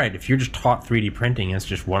 if you're right, if you're just taught 3D printing, it's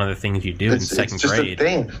just one of the things you do in second it's just grade. a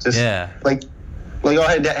thing. Just, yeah. Like, oh,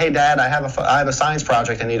 hey, Dad, I have a science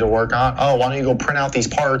project I need to work on. Oh, why don't you go print out these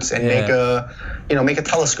parts and make a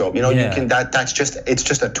telescope? You can it's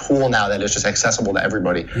just a tool now that is just accessible to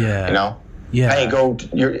everybody. Yeah. Yeah. Hey,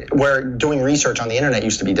 where doing research on the internet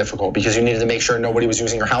used to be difficult because you needed to make sure nobody was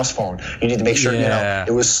using your house phone. You need to make sure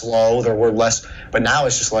it was slow. There were less, but now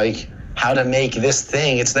it's just like how to make this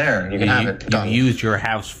thing. It's there. You can have it done. You use your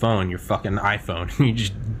house phone, your fucking iPhone. you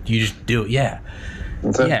just do it. Yeah.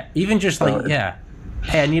 Yeah. Even just like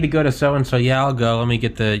Hey, I need to go to so and so. Yeah, I'll go. Let me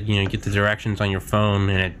get the directions on your phone,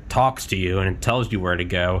 and it talks to you and it tells you where to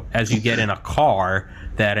go. As you get in a car,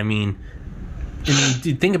 dude,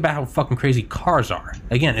 think about how fucking crazy cars are.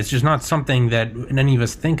 Again, it's just not something that any of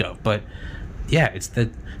us think of. But yeah,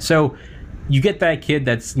 so you get that kid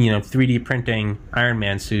that's 3D printing Iron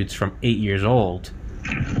Man suits from 8 years old.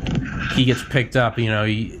 He gets picked up.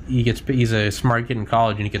 He's a smart kid in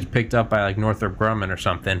college, and he gets picked up by like Northrop Grumman or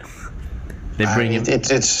something. They bring him.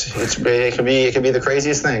 It could be the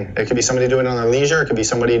craziest thing. It could be somebody doing it on their leisure. It could be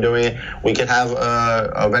somebody doing it. We could have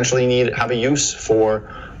eventually have a use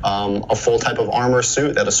for a full type of armor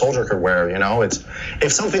suit that a soldier could wear.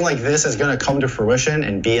 If something like this is going to come to fruition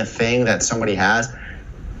and be a thing that somebody has,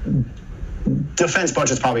 defense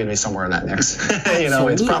budget's probably going to be somewhere in that mix.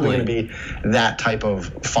 It's probably going to be that type of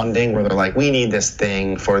funding where they're like, we need this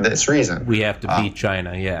thing for this reason. We have to beat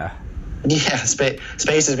China. Yeah. Yeah,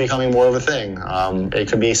 space is becoming more of a thing. It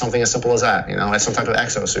could be something as simple as that, as some type of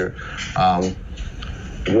exosuit.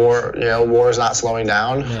 War is not slowing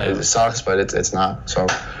down. Yeah. It sucks, but it's not. So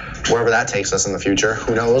wherever that takes us in the future,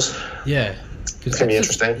 who knows? Yeah. It's going to be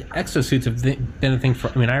interesting. Exosuits have been a thing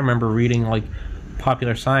for, I remember reading like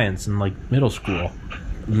Popular Science in like middle school,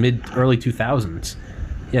 early 2000s.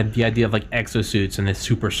 Yeah, the idea of like exosuits and a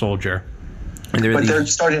super soldier. And they're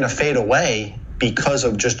starting to fade away because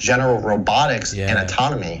of just general robotics and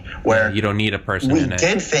autonomy, where you don't need a person in it. We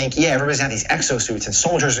did think, everybody's got these exosuits and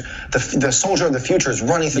soldiers. The soldier of the future is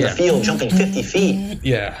running through the field, jumping 50 feet.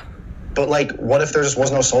 Yeah. But like, what if there just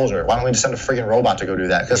was no soldier? Why don't we just send a friggin' robot to go do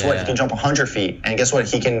that? Guess what? He can jump 100 feet, and guess what?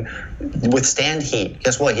 He can withstand heat.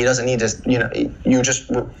 Guess what? He doesn't need to.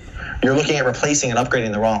 You're looking at replacing and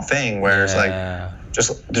upgrading the wrong thing. Where it's like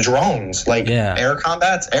just the drones, air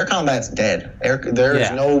combat's dead. There is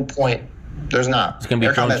no point. There's not. It's going to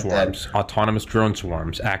be drone swarms, autonomous drone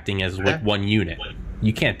swarms acting as one unit.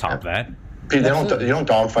 You can't top that. You don't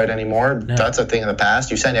dogfight anymore. No. That's a thing in the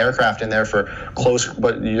past. You send aircraft in there for close,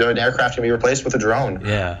 but an aircraft can be replaced with a drone.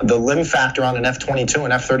 Yeah. The limb factor on an F-22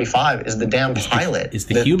 and F-35 is the damn pilot. It's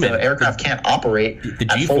the human. The aircraft can't operate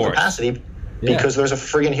at full capacity because there's a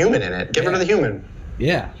friggin' human in it. Get rid of the human.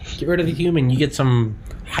 Yeah. Get rid of the human. You get some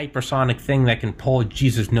hypersonic thing that can pull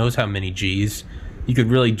Jesus knows how many G's. You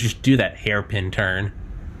could really just do that hairpin turn.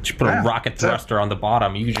 Just put a rocket thruster on the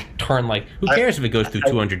bottom. You could just turn who cares if it goes through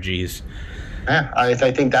 200 G's? Yeah, I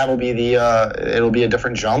think that'll be it'll be a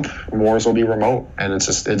different jump. Wars will be remote, and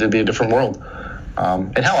it'll be a different world.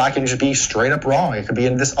 And hell, I can just be straight up wrong. It could be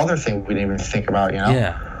in this other thing we didn't even think about,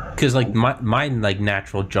 Yeah, because my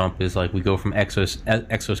natural jump is we go from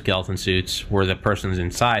exoskeleton suits where the person's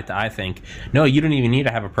inside to I think, no, you don't even need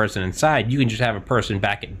to have a person inside. You can just have a person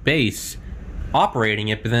back at base operating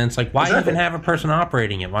it, but then it's why even have a person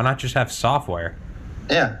operating it? Why not just have software?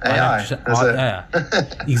 Yeah, AI.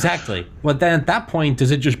 Exactly. But then at that point,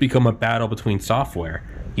 does it just become a battle between software?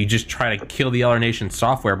 You just try to kill the other nation's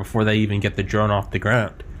software before they even get the drone off the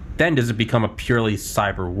ground. Then does it become a purely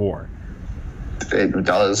cyber war? It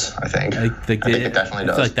does, I think. I think it definitely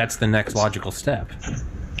does. I feel like that's the next logical step.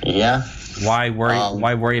 Yeah. Why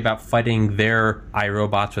worry about fighting their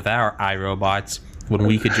iRobots with our iRobots when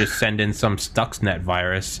we could just send in some Stuxnet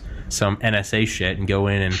virus, some NSA shit, and go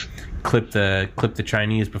in and clip the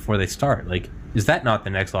Chinese before they start? Is that not the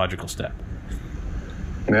next logical step?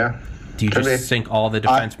 Yeah. Do you just sink all the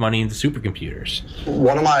defense money into supercomputers?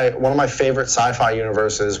 One of my favorite sci-fi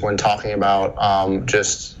universes, when talking about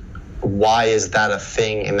just why is that a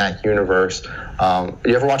thing in that universe?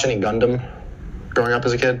 You ever watch any Gundam growing up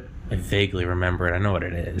as a kid? I vaguely remember it. I know what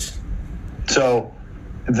it is. So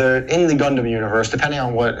in the Gundam universe, depending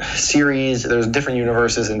on what series, there's different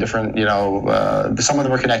universes and different, some of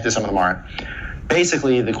them are connected, some of them aren't.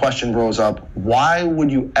 Basically, the question rose up, why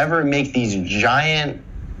would you ever make these giant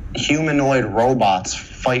humanoid robots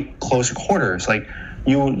fight close quarters?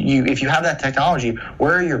 If you have that technology,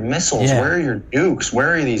 where are your missiles? Yeah. Where are your nukes?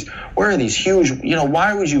 Where are these huge,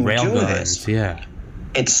 why would you do this? Yeah.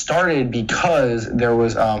 It started because there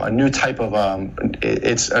was a new type of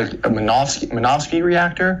it's a Minovsky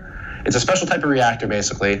reactor, It's a special type of reactor,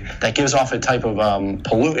 basically, that gives off a type of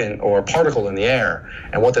pollutant or particle in the air.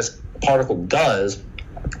 And what this particle does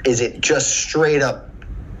is it just straight up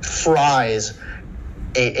fries.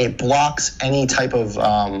 It blocks any type of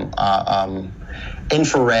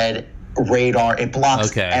infrared radar. It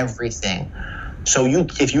blocks everything. So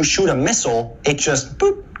if you shoot a missile, it just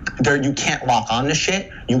boop. There, you can't lock on to shit.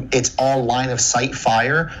 It's all line of sight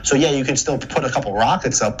fire. So yeah, you can still put a couple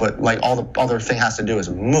rockets up, but like all the other thing has to do is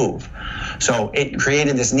move. So it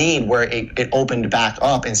created this need where it opened back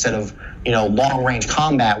up instead of long range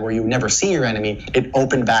combat where you never see your enemy. It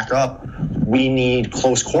opened back up. We need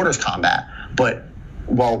close quarters combat, but.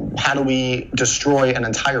 Well, how do we destroy an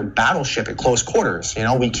entire battleship at close quarters?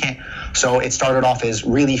 We can't. So it started off as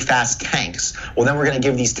really fast tanks. Well, then we're going to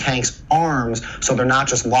give these tanks arms so they're not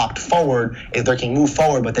just locked forward. They can move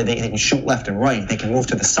forward, but then they can shoot left and right. They can move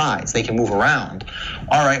to the sides. They can move around.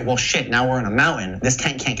 All right, well, shit, now we're in a mountain. This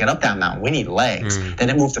tank can't get up that mountain. We need legs. Then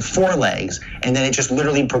it moved to 4 legs, and then it just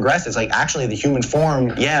literally progresses. Like, actually, the human form,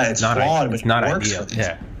 yeah, it's flawed, but it works.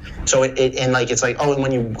 Yeah. So it's like, oh, and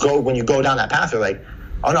when you go down that path, you're like,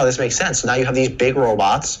 oh no, this makes sense. So now you have these big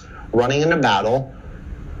robots running into battle,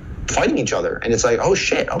 fighting each other, and it's like, oh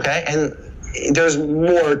shit, okay. And there's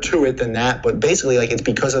more to it than that, but basically, like, it's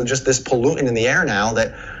because of just this pollutant in the air now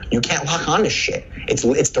that you can't lock onto shit.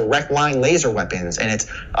 It's direct line laser weapons, and it's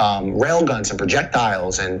rail guns and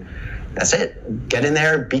projectiles, and that's it. Get in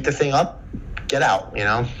there, beat the thing up, get out.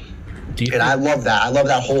 And I love that. I love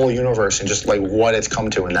that whole universe and just like what it's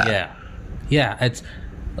come to in that. Yeah.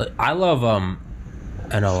 I love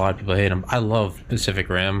I know a lot of people hate them. I love Pacific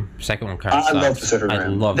Rim. Second one kind of sucks. I love Pacific Rim. I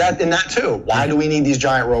love that, and that too. Why do we need these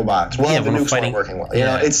giant robots? Well, the nukes weren't working well.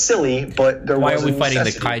 It's silly, but why are we fighting the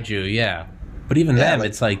kaiju? Yeah, but even then,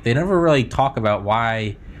 it's like they never really talk about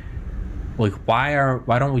why. Like,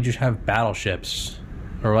 why don't we just have battleships,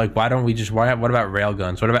 or like why don't we just what about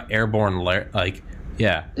railguns? What about airborne like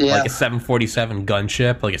a 747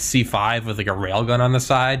 gunship, like a C5 with like a railgun on the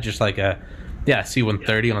side, just like a. Yeah,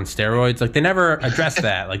 C-130 on steroids. Like, they never addressed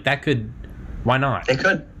that. Like, that could... Why not? They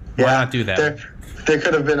could. Why not do that? There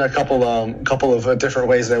could have been a couple of different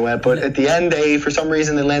ways they went, but at the end, for some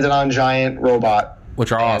reason, they landed on giant robot.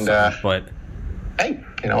 Which are awesome, but... Hey,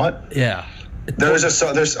 you know what? Yeah. There's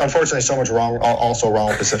unfortunately so much also wrong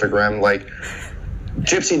with Pacific Rim. Like,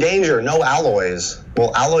 Gypsy Danger, no alloys.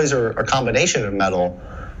 Well, alloys are a combination of metal.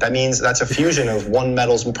 That means that's a fusion of one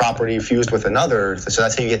metal's property fused with another. So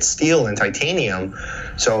that's how you get steel and titanium.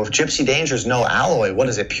 So if Gypsy Danger's no alloy, what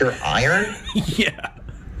is it, pure iron? Yeah.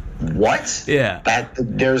 What? Yeah.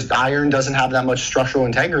 Iron doesn't have that much structural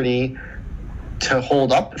integrity to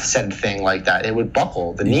hold up said thing like that. It would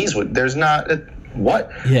buckle. The knees would.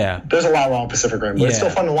 What? Yeah. There's a lot wrong with Pacific Rim, but it's still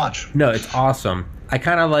fun to watch. No, it's awesome. I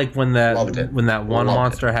kind of like when that one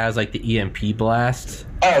monster has like the EMP blast.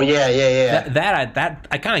 Oh yeah. That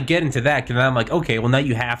I kind of get into that because I'm like, okay, well now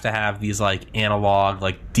you have to have these like analog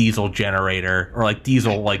like diesel generator or like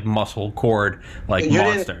diesel like muscle cord like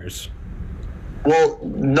monsters. Well,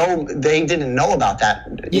 no, they didn't know about that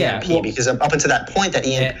EMP because up until that point, that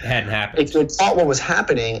EMP hadn't happened. If you thought what was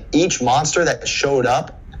happening, each monster that showed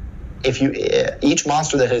up, each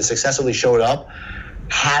monster that had successfully showed up.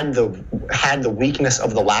 Had the weakness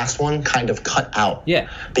of the last one kind of cut out. Yeah.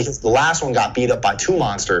 Because the last one got beat up by 2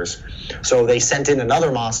 monsters. So they sent in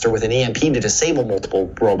another monster with an EMP to disable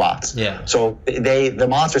multiple robots. Yeah. So the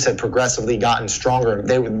monsters had progressively gotten stronger.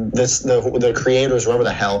 The creators, whoever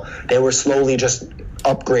the hell, they were slowly just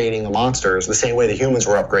upgrading the monsters the same way the humans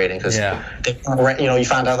were upgrading because you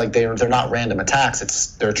found out like they're not random attacks.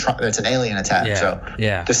 It's an alien attack.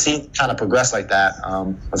 To see it kind of progress like that,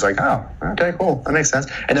 I was like, oh, okay, cool, that makes sense.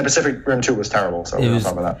 And then Pacific Rim 2 was terrible, so we don't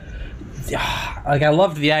talk about that. Yeah, like I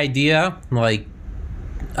loved the idea. Like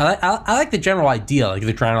I like the general idea. Like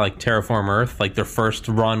they're trying to like terraform Earth. Like their first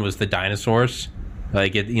run was the dinosaurs.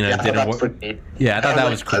 Like it, didn't work. Yeah, I thought that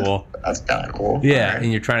was cool. That's kind of cool. Yeah, right.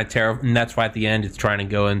 And you're trying to and that's why at the end it's trying to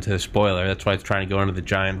go into spoiler. That's why it's trying to go into the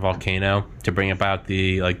giant volcano to bring about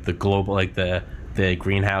the global the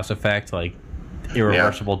greenhouse effect, like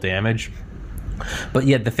irreversible damage. But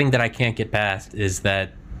yeah, the thing that I can't get past is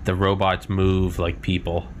that the robots move like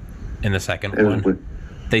people in the second one.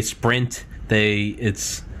 They sprint.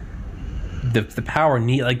 It's the power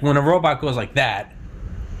need like when a robot goes like that.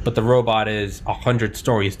 But the robot is 100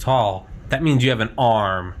 stories tall, that means you have an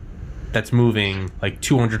arm that's moving like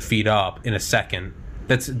 200 feet up in a second.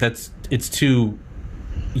 It's too...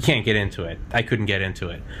 You can't get into it. I couldn't get into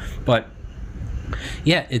it. But,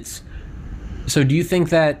 yeah, it's... So do you think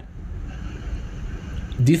railguns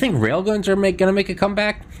are going to make a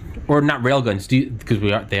comeback? or not railguns? Because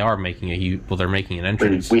they are making they're making an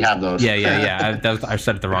entrance. We have those. Yeah. I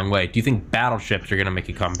said it the wrong way. Do you think battleships are going to make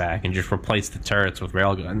a comeback and just replace the turrets with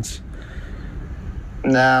railguns?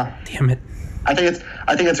 Nah. Damn it. I think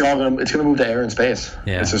it's going to move to air and space.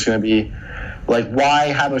 Yeah. It's just going to be like, why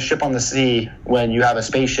have a ship on the sea when you have a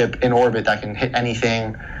spaceship in orbit that can hit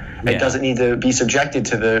anything? It doesn't need to be subjected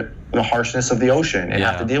to the harshness of the ocean and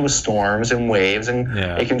have to deal with storms and waves, and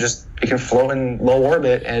it can float in low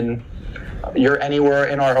orbit, and you're anywhere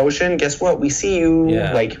in our ocean. Guess what? We see you.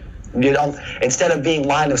 Like, you know, instead of being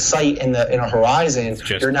line of sight in a horizon,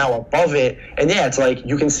 you're now above it, and it's like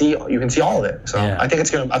you can see all of it. So I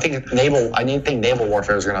think naval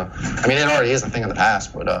warfare is gonna. I mean, it already is a thing in the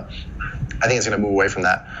past, but I think it's gonna move away from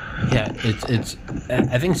that. Yeah, it's.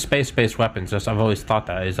 I think space-based weapons. I've always thought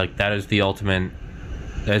that is the ultimate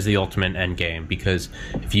end game, because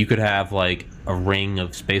if you could have like a ring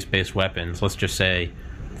of space-based weapons, let's just say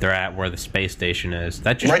they're at where the space station is,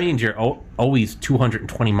 that just means you're always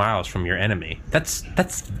 220 miles from your enemy. That's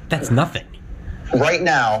nothing. Right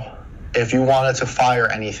now, if you wanted to fire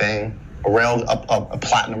anything, a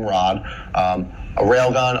platinum rod, a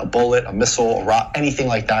railgun, a bullet, a missile, a rock, anything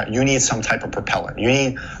like that, you need some type of propellant. You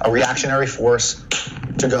need a reactionary force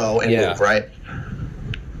to go and move, right?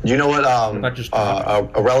 You know what a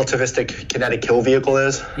relativistic kinetic kill vehicle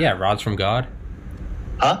is? Yeah, rods from God.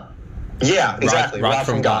 Huh? Yeah, exactly. Rod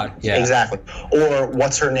from God. Yeah. Exactly. Or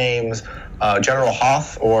what's her name's General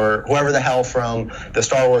Hoth, or whoever the hell from the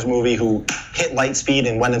Star Wars movie who hit light speed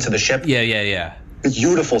and went into the ship. Yeah.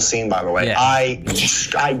 Beautiful scene, by the way. Yeah.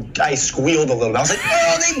 I squealed a little bit. I was like,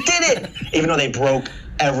 oh, they did it! Even though they broke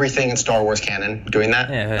everything in Star Wars canon doing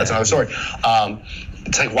that. Yeah, that's another story.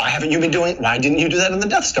 It's like, why didn't you do that in the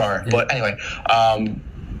Death Star? Yeah. But anyway,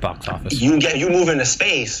 box office. You move into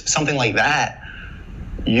space, something like that.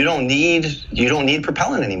 You don't need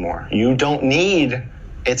propellant anymore. You don't need.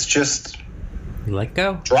 It's just let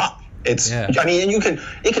go. Drop. It's. Yeah. I mean,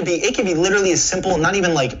 it could be literally as simple. Not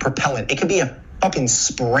even like propellant. It could be a fucking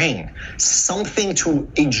spring, something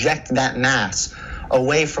to eject that mass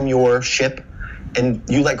away from your ship, and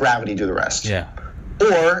you let gravity do the rest. Yeah.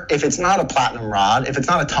 Or if it's not a platinum rod, if it's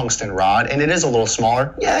not a tungsten rod, and it is a little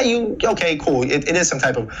smaller, okay, cool. It is some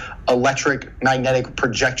type of electric magnetic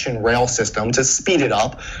projection rail system to speed it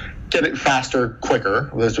up, get it faster, quicker,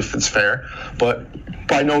 if it's fair. But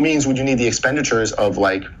by no means would you need the expenditures of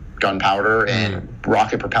like gunpowder and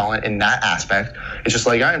rocket propellant in that aspect. It's just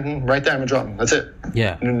like, right there, I'm gonna drop them. That's it.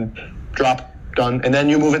 Yeah. And drop. Done. And then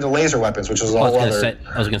you move into laser weapons, which is all other.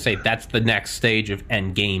 I was going to say, that's the next stage of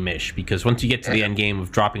end game-ish, because once you get to the end game of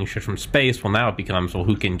dropping shit from space, well, now it becomes,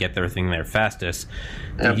 who can get their thing there fastest.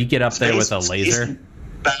 You get up there with a laser.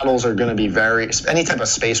 Battles are going to be any type of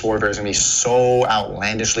space warfare is going to be so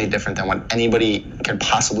outlandishly different than what anybody can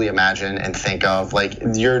possibly imagine and think of. Like,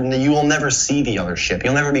 you will never see the other ship.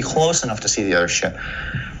 You'll never be close enough to see the other ship.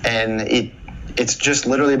 And it's just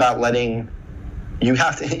literally about letting. You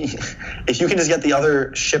have to, if you can just get the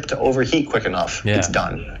other ship to overheat quick enough, it's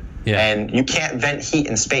done. Yeah. And you can't vent heat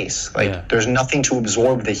in space. Like, there's nothing to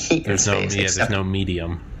absorb the heat in space. There's no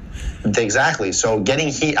medium. Exactly. So getting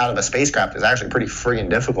heat out of a spacecraft is actually pretty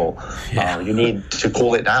friggin' difficult. Yeah. You need to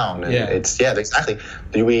cool it down. And exactly.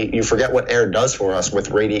 You forget what air does for us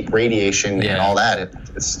with radiation and all that.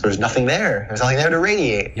 There's nothing there. There's nothing there to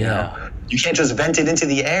radiate. Yeah. You know? You can't just vent it into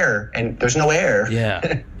the air, and there's no air.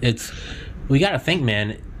 Yeah. We got to think,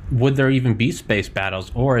 man, would there even be space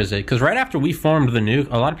battles, or is it? Because right after we formed the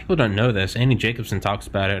nuke, a lot of people don't know this. Annie Jacobson talks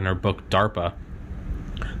about it in her book DARPA.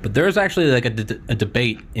 But there's actually like a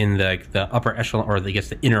debate in the upper echelon, or I guess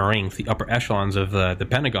the inner rings, the upper echelons of the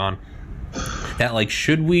Pentagon, that like,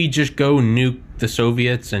 should we just go nuke the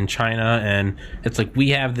Soviets and China? And it's like, we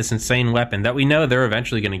have this insane weapon that we know they're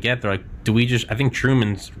eventually going to get. They're like, do we just? I think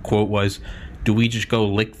Truman's quote was, "Do we just go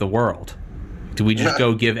lick the world? Do we just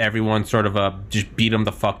go give everyone sort of just beat them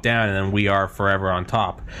the fuck down, and then we are forever on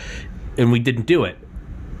top?" And we didn't do it,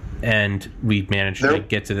 and we managed to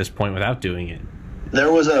get to this point without doing it. There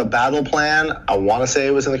was a battle plan. I want to say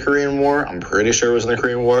it was in the Korean War. I'm pretty sure it was in the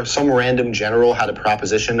Korean War. Some random general had a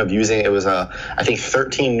proposition of using, I think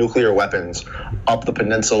 13 nuclear weapons up the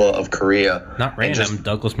peninsula of Korea. Not random,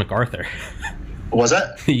 Douglas MacArthur. Was it?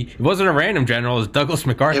 It wasn't a random general. It was Douglas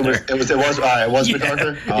MacArthur. It was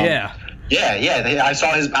MacArthur. Yeah. Yeah. I've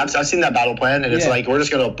seen that battle plan, and it's like, we're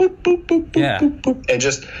just gonna boop boop boop boop boop boop,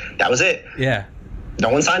 and that was it. Yeah. No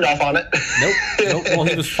one signed off on it. Nope. Well,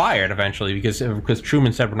 he was fired eventually because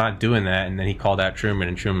Truman said we're not doing that, and then he called out Truman,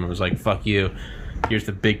 and Truman was like, "Fuck you. Here's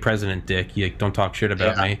the big president, dick. You don't talk shit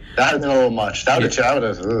about me." That would have been a little much. That would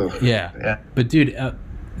have. Yeah. But dude,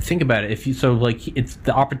 think about it. If you so like it's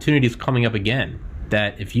the opportunity is coming up again.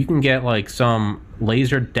 That if you can get like some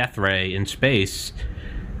laser death ray in space,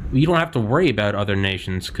 you don't have to worry about other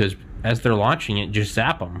nations because as they're launching it, just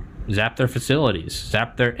zap them, zap their facilities,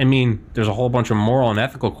 zap their. I mean, there's a whole bunch of moral and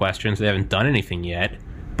ethical questions. They haven't done anything yet,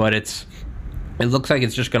 but it looks like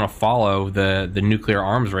it's just going to follow the nuclear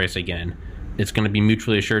arms race again. It's going to be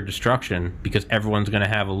mutually assured destruction because everyone's going to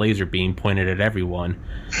have a laser beam pointed at everyone.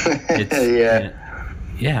 It's,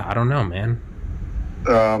 yeah, I don't know, man.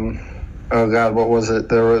 Oh God, what was it?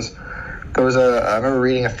 There was I remember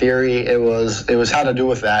reading a theory. It was how to do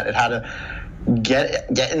with that. It had to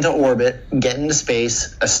get into orbit, get into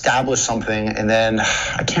space, establish something, and then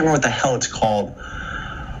I can't remember what the hell it's called.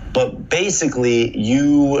 But basically,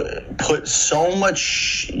 you do so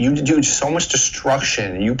much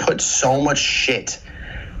destruction. You put so much shit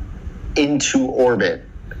into orbit.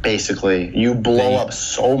 Basically, you blow up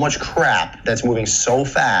so much crap that's moving so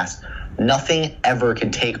fast. Nothing ever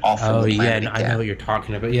can take off from the planet. I know what you're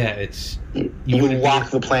talking about. Yeah, it's you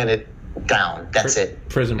lock the planet down. That's it.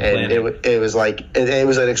 Prison planet. It was like it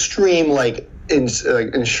was an extreme like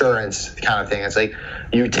insurance kind of thing. It's like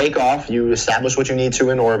you take off, you establish what you need to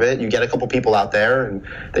in orbit, you get a couple people out there, and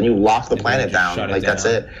then you lock the planet down. Like that's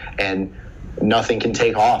it, and nothing can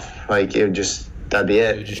take off. Like it would just that'd be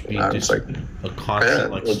it. It would just be just like a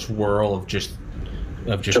constant swirl of just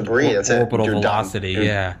debris. That's orbital it. velocity.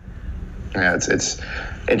 Yeah. Yeah, it's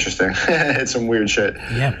interesting. It's some weird shit.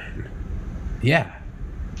 Yeah, man. Yeah,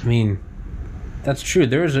 I mean, that's true.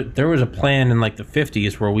 There was a plan in like the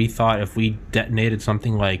 50s where we thought if we detonated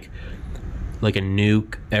something like a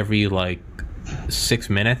nuke every like 6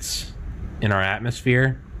 minutes in our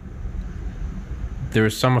atmosphere, there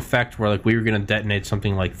was some effect where like we were going to detonate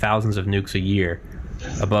something like thousands of nukes a year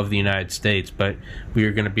above the United States, but we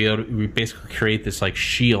were going to be able to basically create this like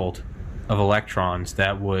shield of electrons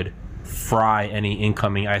that would fry any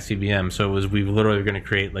incoming ICBM. So we literally were going to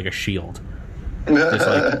create like a shield. Just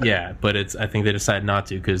like, yeah, but I think they decided not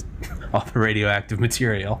to because all the radioactive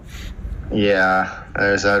material. Yeah,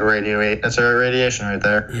 there's that that's our radiation right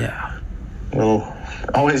there. Yeah. Oh,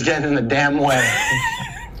 always getting in the damn way.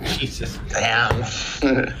 Jesus. Damn.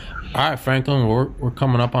 All right, Franklin, we're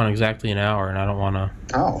coming up on exactly an hour, and I don't want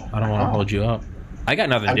to hold you up. I got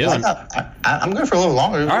nothing to do. I'm good for a little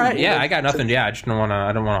longer. All right, yeah, I got nothing. Yeah, I just don't want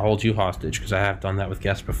to hold you hostage because I have done that with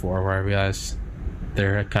guests before, where I realize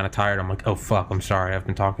they're kind of tired. I'm like, oh fuck, I'm sorry, I've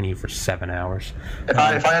been talking to you for 7 hours. If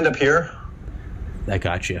I end up here, I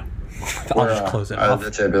got you. I'll just close it off.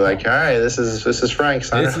 That's it. Be like, all right, this is Frank.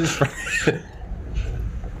 Son. This is Frank.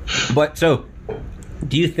 But so,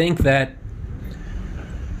 do you think that,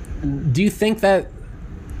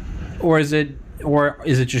 or is it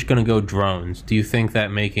just going to go drones? Do you think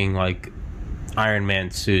that making like Iron Man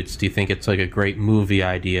suits, do you think it's like a great movie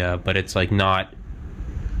idea, but it's like not,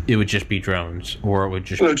 it would just be drones, or it would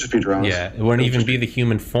just be drones? Yeah, it wouldn't even be the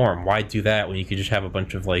human form. Why do that when you could just have a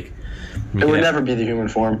bunch of like... It would never be the human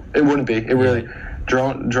form. It wouldn't be. It really...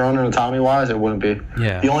 Drone anatomy wise, it wouldn't be.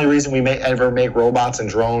 Yeah. The only reason we ever make robots and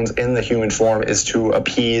drones in the human form is to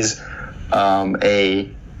appease a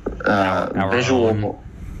visual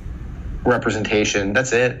representation.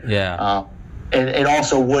 That's it. Yeah. And it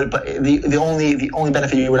also would, but the only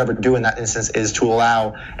benefit you would ever do in that instance is to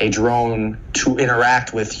allow a drone to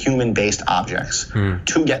interact with human-based objects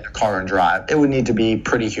to get in a car and drive. It would need to be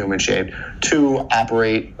pretty human-shaped to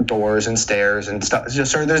operate doors and stairs and stuff.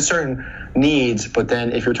 There's certain needs, but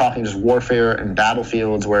then if you're talking just warfare and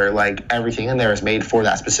battlefields where like everything in there is made for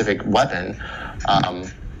that specific weapon,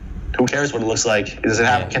 who cares what it looks like? Does it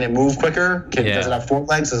have? Can it move quicker? Does it have 4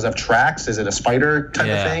 legs? Does it have tracks? Is it a spider type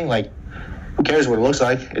of thing? Like, who cares what it looks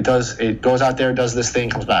like? It does. It goes out there, does this thing,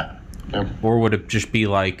 comes back. Yeah. Or would it just be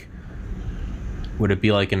like? Would it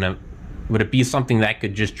be something that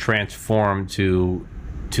could just transform to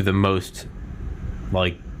the most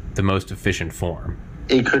efficient form?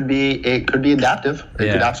 It could be adaptive.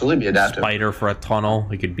 It could absolutely be adaptive. Spider for a tunnel.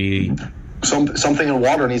 It could be. Something in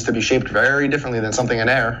water needs to be shaped very differently than something in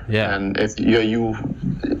air. Yeah. And if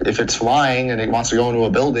if it's flying and it wants to go into a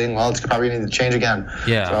building, well, it's probably need to change again.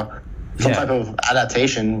 Yeah. So some type of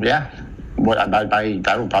adaptation, that would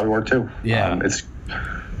probably work too. Yeah.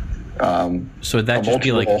 So that just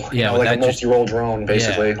be like a multi-role drone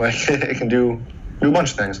basically. Yeah. Like it can do a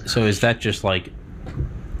bunch of things. So is that just like?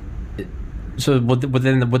 So would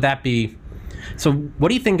that be? So what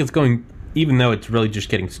do you think is going? Even though it's really just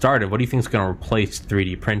getting started, what do you think is going to replace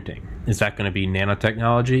 3D printing? Is that going to be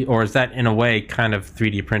nanotechnology, or is that in a way kind of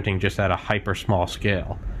 3D printing just at a hyper small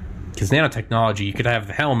scale? Because nanotechnology, you could have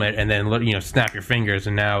the helmet and then snap your fingers,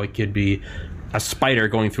 and now it could be a spider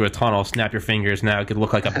going through a tunnel, snap your fingers. Now it could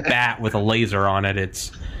look like a bat with a laser on it.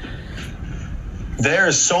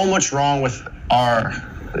 There's so much wrong with our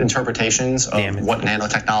interpretations of what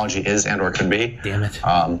nanotechnology is and or could be. Damn it.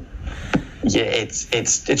 Yeah, it's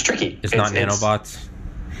tricky. It's not nanobots.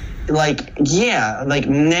 Like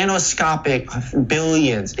nanoscopic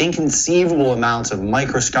billions, inconceivable amounts of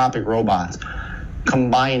microscopic robots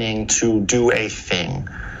combining to do a thing.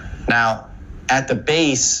 Now, at the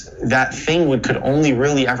base, that thing could only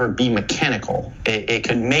really ever be mechanical. It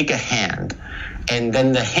could make a hand, and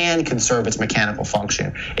then the hand can serve its mechanical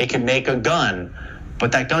function. It could make a gun,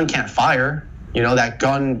 but that gun can't fire. You know, that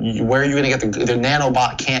gun, where are you going to get the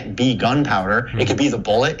nanobot can't be gunpowder. It could be the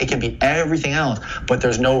bullet. It can be everything else, but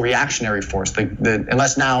there's no reactionary force.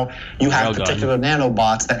 Unless now you have particular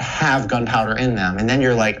nanobots that have gunpowder in them. And then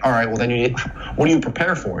you're like, all right, well, then what do you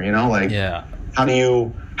prepare for? You know, like, how do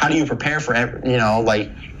you prepare for, all right,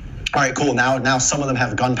 cool. Now some of them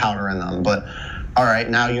have gunpowder in them, but all right,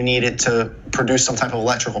 now you need it to produce some type of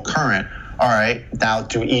electrical current. All right, now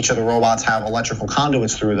do each of the robots have electrical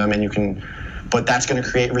conduits through them, and you can... But that's going to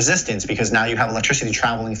create resistance because now you have electricity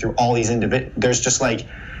traveling through all these there's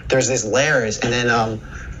these layers, and then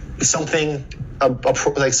some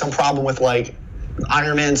problem with like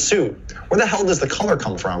Iron Man's suit. Where the hell does the color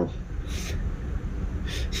come from?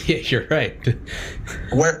 Yeah, you're right.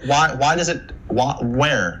 Why does it?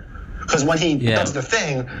 Where? Because when he does the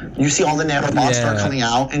thing, you see all the nanobots start coming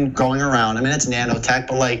out and going around. I mean, it's nanotech,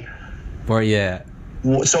 but like.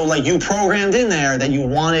 So like you programmed in there that you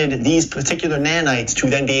wanted these particular nanites to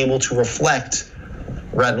then be able to reflect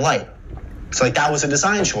red light. So like that was a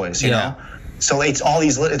design choice, you know? So it's all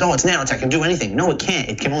these, it's nanotech, it can do anything. No, it can't.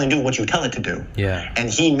 It can only do what you tell it to do. Yeah. And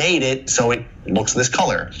he made it so it looks this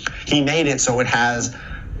color. He made it so it has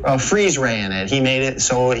a freeze ray in it. He made it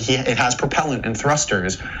so it has propellant and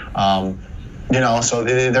thrusters. So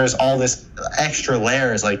there's all this extra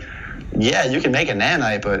layers. Like, yeah, you can make a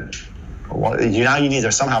nanite, but now you need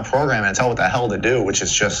to somehow program it and tell what the hell to do, which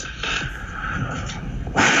is just...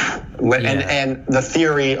 And the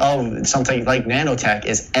theory of something like nanotech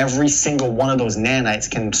is every single one of those nanites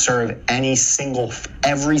can serve every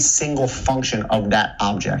single function of that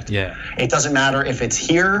object. Yeah. It doesn't matter if it's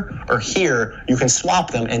here or here, you can swap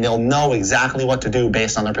them and they'll know exactly what to do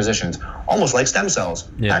based on their positions. Almost like stem cells,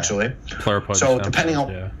 actually. So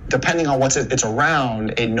depending on what's it's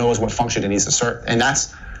around, it knows what function it needs to serve. And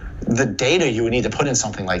that's the data you would need to put in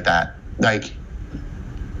something like that. Like,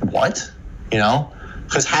 what? You know?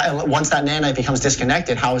 Because once that nanite becomes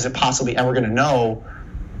disconnected, how is it possibly ever going to know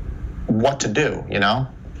what to do, you know?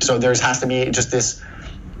 So there has to be just this,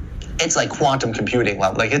 it's like quantum computing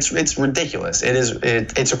level. Like, it's ridiculous.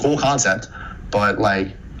 It's a cool concept, but,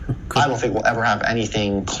 like, I don't think we'll ever have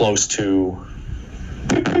anything close to,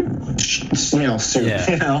 suit,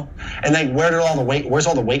 you know? And, like, where's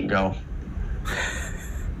all the weight go?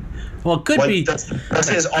 Well, it could be. Does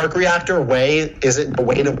his arc reactor weigh, is it the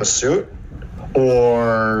weight of a suit?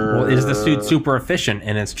 Or is the suit super efficient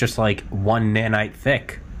and it's just like one nanite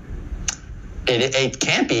thick? It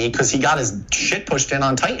can't be, because he got his shit pushed in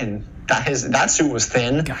on Titan. That suit was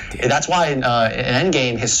thin. That's why in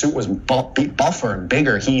Endgame his suit was buffer and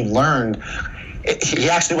bigger. He learned. He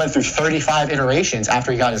actually went through 35 iterations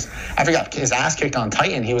after he got his ass kicked on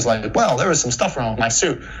Titan. He was like, well, there was some stuff wrong with my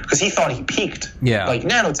suit, because he thought he peaked. Yeah. Like,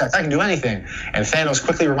 nanotech, I can do anything. And Thanos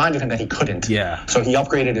quickly reminded him that he couldn't. Yeah. So he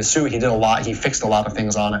upgraded his suit. He did a lot. He fixed a lot of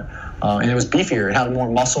things on it. And it was beefier. It had more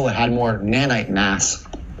muscle. It had more nanite mass.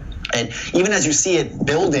 And even as you see it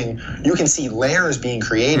building, you can see layers being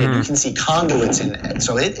created. Mm-hmm. You can see conduits in it.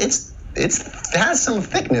 So it has some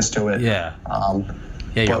thickness to it. Yeah.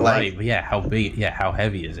 Yeah, you're right. But yeah, how big? Yeah, how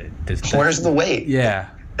heavy is it? Where's the weight? Yeah.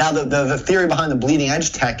 Now, the theory behind the bleeding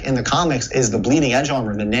edge tech in the comics is the bleeding edge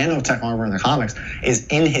armor, the nanotech armor in the comics, is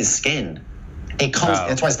in his skin. It comes.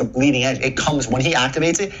 That's why it's the bleeding edge. It comes when he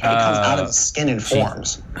activates it. It comes out of his skin and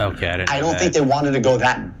forms. Okay, I don't think they wanted to go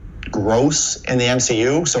that gross in the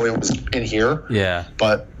MCU, so it was in here. Yeah.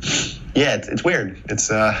 But yeah, it's weird. It's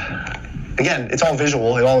again, it's all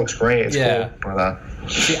visual. It all looks great. It's cool. But,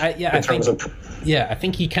 I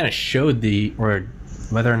think he kind of showed or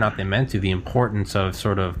whether or not they meant to, the importance of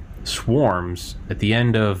sort of swarms at the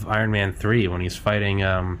end of Iron Man 3 when he's fighting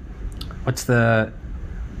they're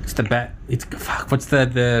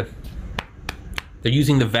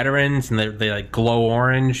using the veterans and they like glow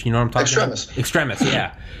orange, you know what I'm talking about? Extremis,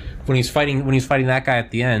 yeah. When he's fighting that guy at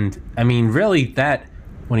the end, I mean, really, that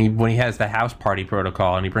when he has the house party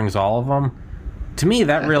protocol and he brings all of them, to me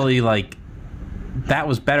that really, like, that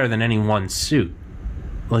was better than any one suit.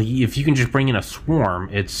 Like, if you can just bring in a swarm,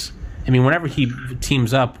 it's I mean, whenever he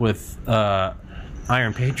teams up with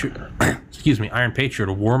Iron Patriot, Iron Patriot,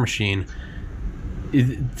 a War Machine,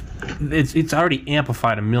 it's already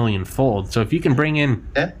amplified a millionfold. So if you can bring in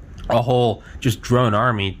a whole just drone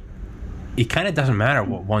army, it kind of doesn't matter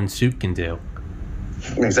what one suit can do.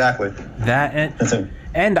 Exactly. That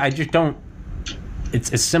and I just don't.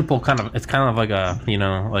 It's a simple it's kind of like a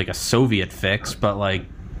like a Soviet fix, but like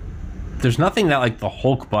there's nothing that like the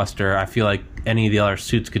Hulkbuster I feel like any of the other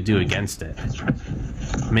suits could do against it.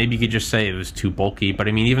 Maybe you could just say it was too bulky, but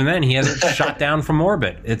I mean even then he has it shot down from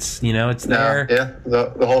orbit. It's it's there. Yeah,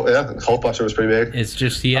 the Hulkbuster was pretty big. It's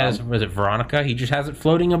just he has was it Veronica? He just has it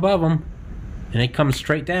floating above him, and it comes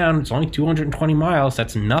straight down. It's only 220 miles.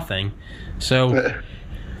 That's nothing. So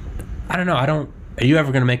I don't know. Are you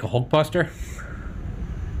ever going to make a Hulkbuster?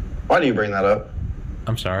 Why do you bring that up?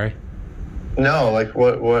 I'm sorry. No, like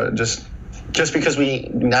what? Just because we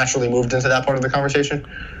naturally moved into that part of the conversation.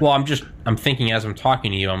 Well, I'm thinking as I'm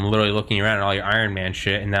talking to you, I'm literally looking around at all your Iron Man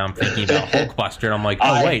shit, and now I'm thinking about Hulkbuster, and I'm like,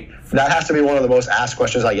 oh wait. That has to be one of the most asked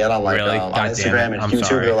questions I get on like really? on Instagram and YouTube.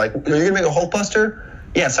 Sorry. They're like, "Are you gonna make a Hulkbuster?"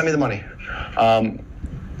 Yeah, send me the money.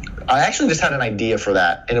 I actually just had an idea for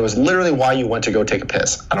that, and it was literally why you went to go take a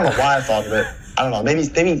piss. I don't know why I thought of it. I don't know. Maybe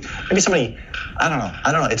somebody. I don't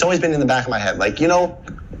know. It's always been in the back of my head. Like,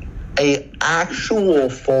 a actual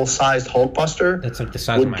full-sized Hulkbuster. That's like the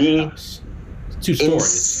size of my house. It's 2 stories.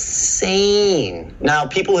 Insane. Now,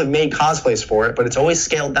 people have made cosplays for it, but it's always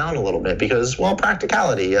scaled down a little bit because, well,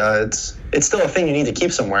 practicality. It's still a thing you need to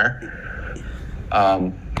keep somewhere.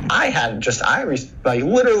 I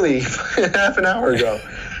literally half an hour ago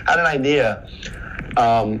had an idea.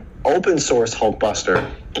 Open source Hulkbuster.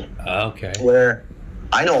 Okay. Where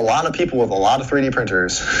I know a lot of people with a lot of 3D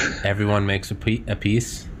printers. Everyone makes a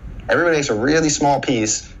piece. Everyone makes a really small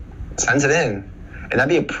piece, sends it in, and that'd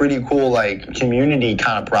be a pretty cool like community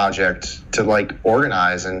kind of project to like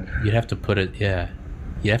organize. And you'd have to put it, you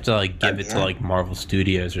have to like give it to like Marvel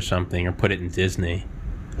Studios or something, or put it in Disney.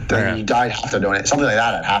 Then I'd have to donate something like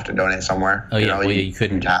that. I'd have to donate somewhere. Oh yeah, you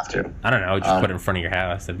couldn't. You'd have to. I don't know. Just put it in front of your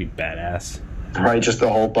house. That'd be badass. Right, just the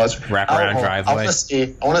Hulkbuster. Wraparound driveway. I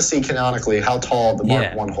want to see canonically how tall the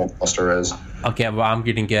Mark 1 Hulkbuster is. Okay, well, I'm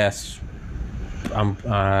gonna guess.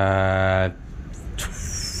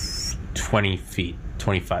 20 feet,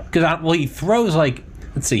 25. Because he throws like,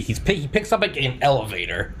 let's see, he picks up like an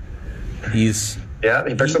elevator. He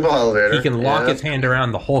picks up an elevator. He can lock his hand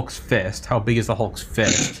around the Hulk's fist. How big is the Hulk's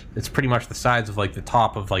fist? It's pretty much the size of like the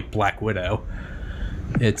top of like Black Widow.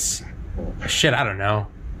 It's shit. I don't know.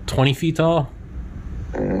 20 feet tall.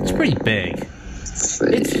 It's pretty big.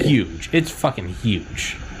 It's huge. It's fucking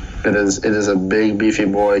huge. It is a big, beefy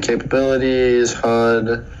boy. Capabilities,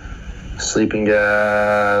 HUD, sleeping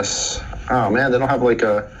gas. Oh, man, they don't have like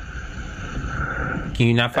a... Can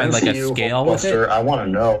you not find like a scale with it? I want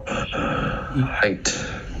to know. Height.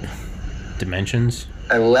 Dimensions?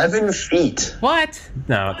 11 feet. What?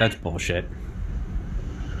 No, that's bullshit.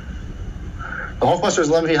 The Hulkbuster is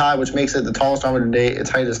 11 feet high, which makes it the tallest armor to date.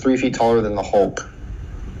 Its height is 3 feet taller than the Hulk.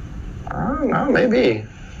 I don't know, maybe.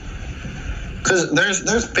 Because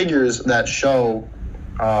there's figures that show,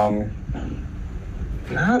 no,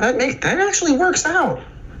 that actually works out.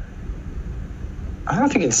 I don't know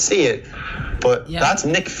if you can see it, but that's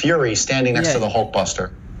Nick Fury standing next to the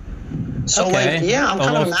Hulkbuster. So I'm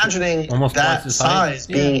kind of imagining that size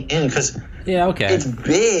being in because it's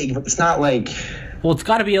big, but it's not like. Well, it's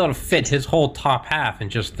got to be able to fit his whole top half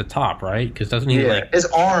and just the top, right? Because doesn't he his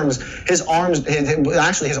arms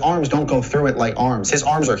don't go through it like arms. His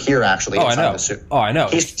arms are here actually inside the suit. Oh, I know.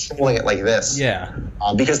 He's controlling it like this. Yeah.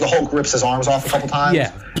 Because the Hulk rips his arms off a couple times.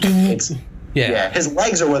 Yeah. His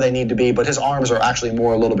legs are where they need to be, but his arms are actually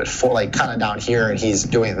more a little bit kind of down here, and he's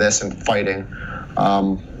doing this and fighting.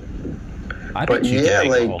 That'd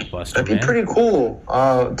be pretty cool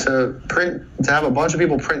to have a bunch of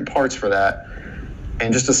people print parts for that.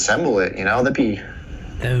 And just assemble it, that would be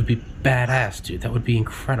badass, dude. That would be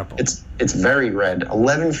incredible. It's very red,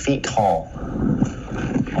 11 feet tall.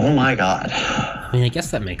 Oh my god. I mean, I guess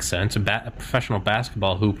that makes sense. A professional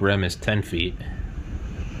basketball hoop rim is 10 feet.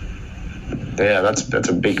 Yeah, that's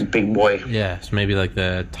a big boy. Yeah, so maybe like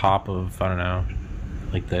the top of, I don't know,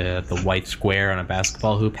 like the white square on a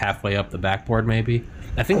basketball hoop, halfway up the backboard, maybe.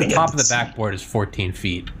 I think the top of the backboard is 14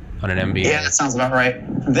 feet. On an NBA. Yeah, that sounds about right.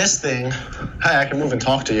 This thing, hey, I can move and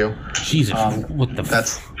talk to you. Jesus, what the?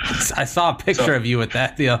 I saw a picture of you with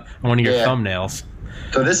that on one of your thumbnails.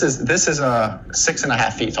 So this is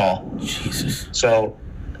 6.5 feet tall. Jesus. So,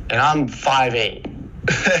 and I'm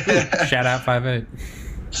 5'8". Shout out 5'8".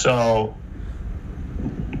 So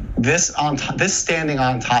this standing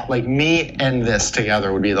on top, like me and this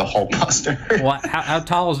together would be the Hulkbuster. Well, how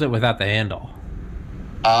tall is it without the handle?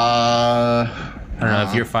 I don't know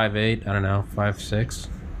if you're 5'8". I don't know, 5'6",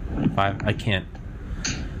 5. I can't.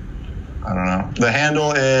 I don't know. The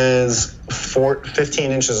handle is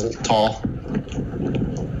 15 inches tall.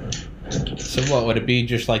 So what would it be?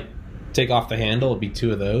 Just like take off the handle? It'd be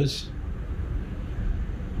 2 of those.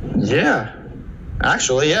 Yeah,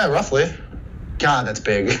 actually, yeah, roughly. God, that's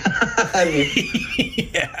big.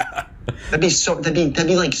 Yeah. That'd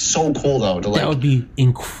be like so cool though. That would be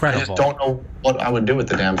incredible. I just don't know what I would do with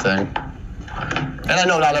the damn thing. And I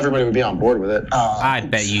know not everybody would be on board with it. I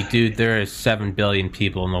bet you, dude, there is 7 billion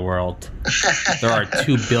people in the world. There are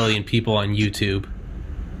 2 billion people on YouTube.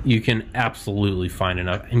 You can absolutely find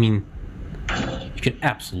enough. I mean, you can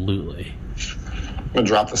absolutely. I'm gonna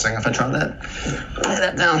drop this thing if I try that. Lay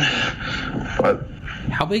that down. But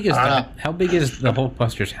how big is the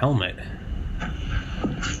Hulkbuster's helmet?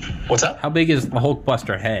 What's that? How big is the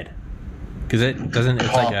Hulkbuster head? Because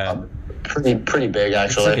it's like a pretty big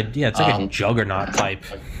actually. It's like a juggernaut type.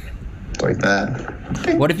 Like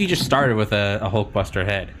that. What if you just started with a Hulkbuster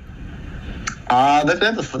head? They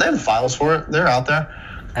have the files for it. They're out there.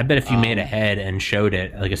 I bet if you made a head and showed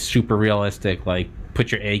it like a super realistic, like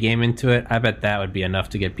put your A game into it, I bet that would be enough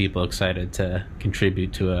to get people excited to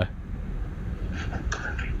contribute to a.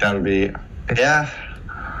 That would be, yeah.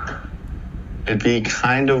 It'd be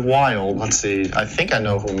kind of wild. Let's see. I think I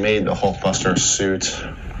know who made the Hulkbuster suit.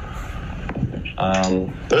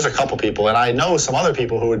 There's a couple people, and I know some other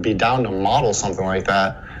people who would be down to model something like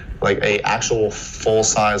that, like a actual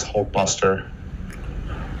full-size Hulkbuster.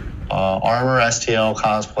 Armor, STL,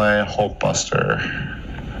 cosplay, Hulkbuster.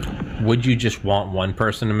 Would you just want one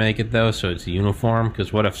person to make it, though, so it's uniform?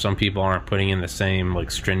 Because what if some people aren't putting in the same,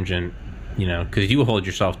 like, stringent, because you hold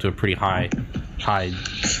yourself to a pretty high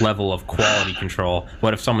level of quality control.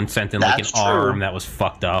 What if someone sent in, like, an arm that was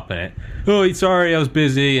fucked up, and sorry, I was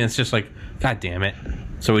busy, and it's just like, God damn it.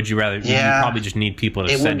 So would you rather, you probably just need people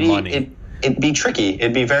to send money. It'd be tricky.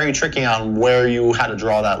 It'd be very tricky on where you had to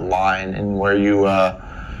draw that line and where you, I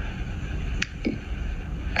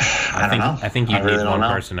think you'd need one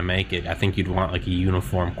person to make it. I think you'd want like a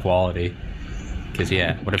uniform quality. Because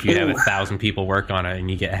what if you have 1,000 people work on it and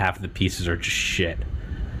you get half of the pieces are just shit?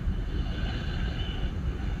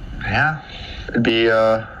 Yeah, it'd be.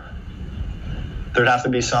 There'd have to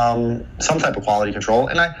be some type of quality control,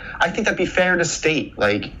 and I think that'd be fair to state.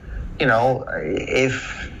 Like,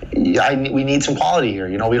 if we need some quality here.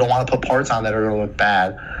 We don't want to put parts on that are going to look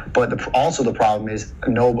bad. But also the problem is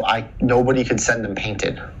nobody could send them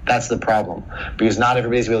painted. That's the problem, because not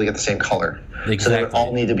everybody's going to get the same color. Exactly. So they would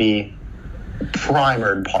all need to be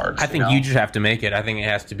primered parts. I think you just have to make it. I think it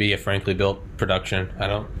has to be a frankly built production. I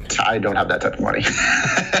don't have that type of money.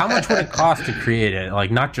 How much would it cost to create it?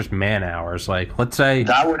 Like, not just man hours. Like, let's say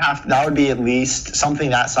that would be at least something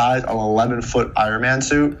that size, an 11-foot Iron Man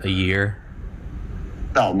suit. A year.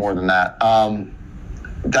 No, more than that.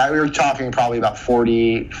 That we were talking probably about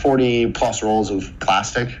 40 plus rolls of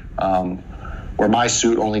plastic, where my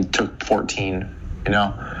suit only took 14,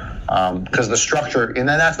 because the structure, and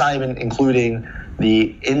then that's not even including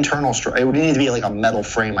the internal structure. It would need to be like a metal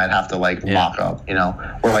frame I'd have to lock up,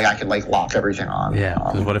 where I could lock everything on. Yeah,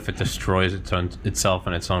 because what if it destroys itself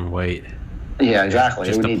in its own weight? Yeah, exactly.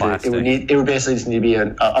 Just it would basically just need to be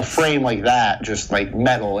a frame like that, just like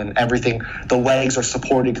metal, and everything. The legs are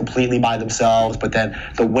supported completely by themselves, but then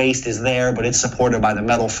the waist is there, but it's supported by the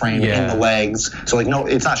metal frame in the legs. So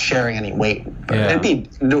it's not sharing any weight. But it'd be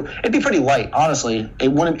pretty light, honestly.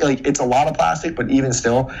 It wouldn't be it's a lot of plastic, but even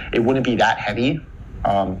still, it wouldn't be that heavy.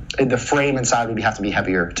 The frame inside would have to be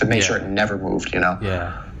heavier to make sure it never moved.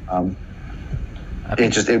 Yeah.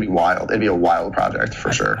 It'd be wild. It'd be a wild project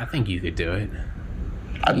for sure. I think you could do it.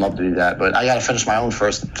 I'd love to do that, but I got to finish my own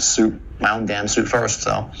damn suit first.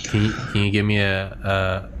 So can you give me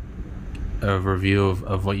a review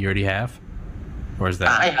of what you already have, or is that?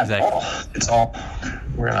 I have all. It's all.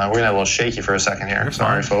 We're gonna have a little shaky for a second here. You're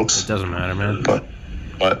Sorry, fine. folks. It doesn't matter, man. But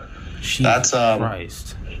Jesus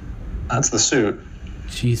Christ. That's the suit.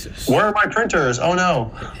 Jesus. Where are my printers? Oh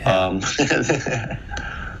no. Yeah.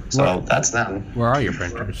 So that's them. Where are your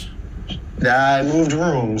printers? I moved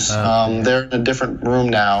rooms. They're in a different room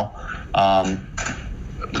now,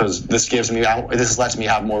 because this lets me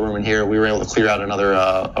have more room in here. We were able to clear out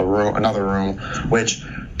another room, which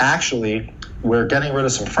actually we're getting rid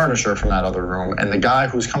of some furniture from that other room, and the guy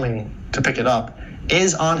who's coming to pick it up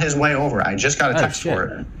is on his way over. I just got a text for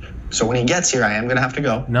it. So when he gets here, I am gonna have to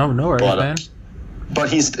go. No worries, man. But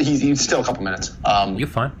he's still a couple minutes. You're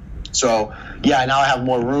fine. So yeah, now I have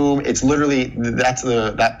more room. It's literally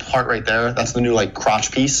that part right there. That's the new like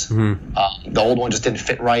crotch piece. The old one just didn't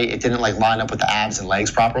fit right. It didn't like line up with the abs and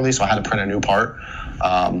legs properly, so I had to print a new part.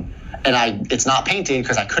 It's not painted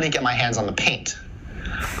because I couldn't get my hands on the paint.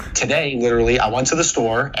 Today, literally, I went to the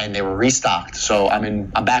store and they were restocked. So I'm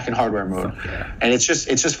back in hardware mode, and it's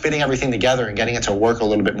just fitting everything together and getting it to work a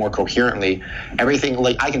little bit more coherently. Everything,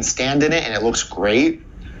 like, I can stand in it and it looks great,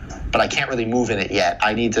 but I can't really move in it yet.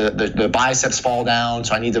 I need to the biceps fall down,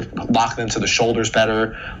 so I need to lock them to the shoulders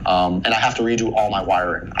better, and I have to redo all my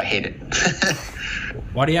wiring. I hate it.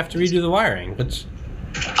 Why do you have to redo the wiring?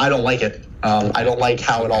 I don't like it. I don't like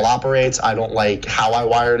how it all operates. I don't like how I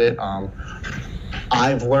wired it.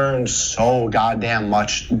 I've learned so goddamn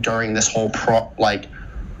much during this whole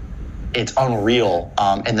it's unreal.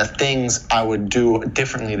 And the things I would do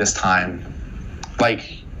differently this time,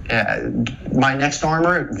 like my next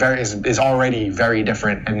armor is already very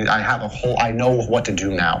different, and I know what to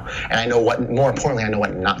do now, and I know more importantly, I know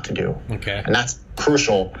what not to do. Okay. And that's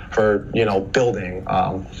crucial for building.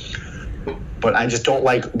 But I just don't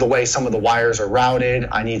like the way some of the wires are routed.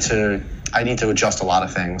 I need to adjust a lot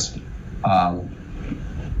of things.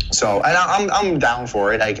 So and I'm down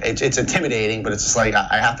for it. Like it's intimidating, but it's just like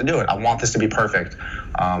I have to do it. I want this to be perfect.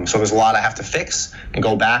 So there's a lot I have to fix and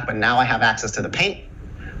go back. But now I have access to the paint,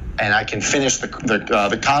 and I can finish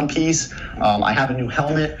the cod piece. I have a new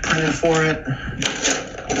helmet printed for it.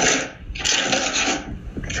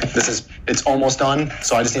 It's almost done.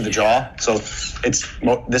 So I just need the jaw. So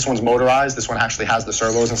this one's motorized. This one actually has the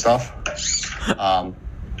servos and stuff.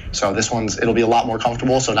 So it'll be a lot more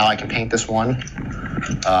comfortable. So now I can paint this one.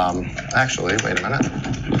 Actually, wait a minute.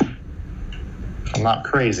 I'm not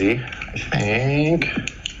crazy. I think.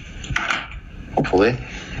 Hopefully.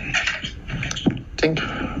 Tink.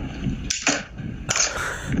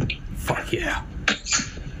 Fuck yeah.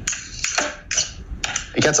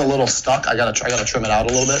 It gets a little stuck. I gotta trim it out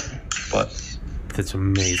a little bit, but. That's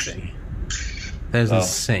amazing. That is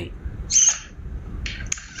insane.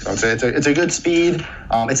 It's a good speed.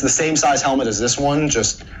 It's the same size helmet as this one,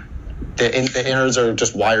 just the innards are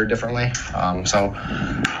just wired differently. So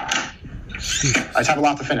I just have a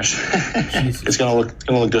lot to finish. It's gonna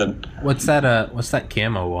look good. What's that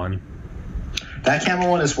camo one? That camo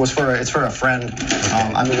one was for a friend.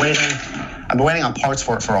 I've been waiting on parts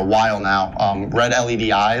for it for a while now. Red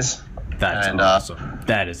LED eyes. That's awesome.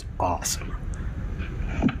 That is awesome.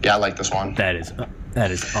 Yeah, I like this one. That is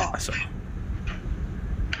awesome.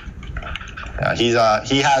 Yeah, he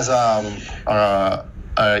has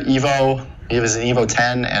Evo. He has an Evo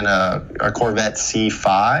 10 and a Corvette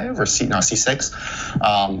C5 or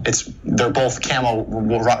C6. They're both camo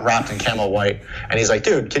wrapped in camo white, and he's like,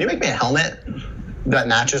 dude, can you make me a helmet that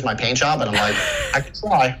matches my paint job? And I'm like, I can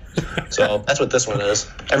try. So that's what this one is.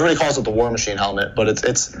 Everybody calls it the War Machine helmet, but it's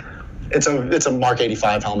a Mark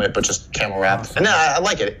 85 helmet, but just camo wrapped. Awesome. And I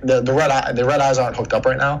like it. The red eyes aren't hooked up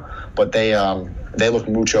right now, but they look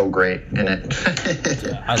mucho great in it.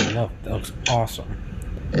 Yeah, I love it. That looks awesome.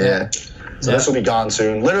 Yeah. So this will be gone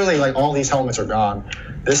soon. Literally, like, all these helmets are gone.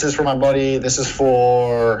 This is for my buddy. This is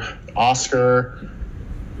for Oscar,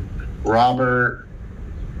 Robert,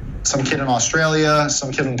 some kid in Australia,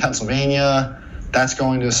 some kid in Pennsylvania. That's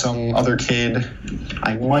going to some other kid.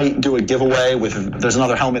 I might do a giveaway there's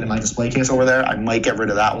another helmet in my display case over there. I might get rid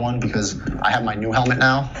of that one because I have my new helmet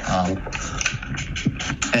now.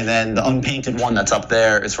 And then the unpainted one that's up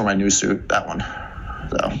there is for my new suit, that one.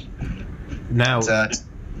 So now it's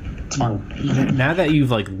fun. Now that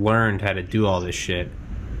you've like learned how to do all this shit,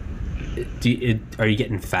 are you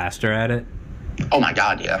getting faster at it? Oh my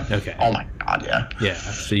god, yeah. Okay. Oh my god, yeah. Yeah,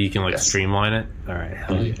 so you can streamline it. All right,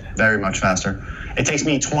 hell yeah. Very much faster. It takes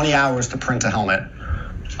me 20 hours to print a helmet,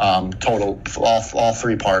 total, all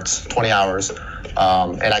three parts, 20 hours,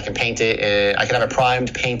 and I can paint it. I can have it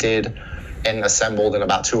primed, painted, and assembled in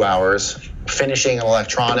about 2 hours. Finishing and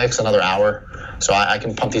electronics another hour. So I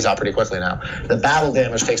can pump these out pretty quickly now. The battle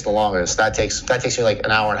damage takes the longest. That takes me like an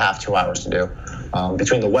hour and a half, 2 hours to do.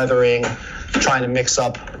 Between the weathering, trying to mix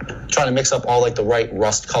up all like the right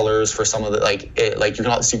rust colors for some of the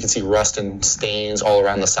you can see rust and stains all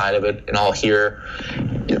around the side of it and all here.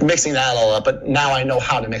 Mixing that all up, but now I know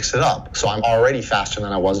how to mix it up. So I'm already faster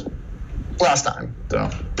than I was last time. So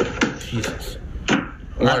Jesus.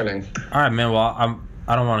 Learning. All right, man. Well,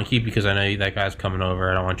 I don't want to keep you because I know that guy's coming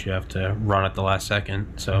over. I don't want you to have to run at the last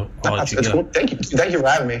second. So I'll let you go. Cool. Thank you for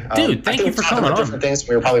having me, dude. Thank you for coming on. Different things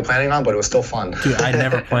we were probably planning on, but it was still fun. Dude, I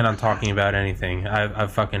never plan on talking about anything. I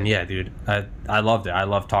fucking dude. I loved it. I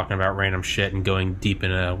love talking about random shit and going deep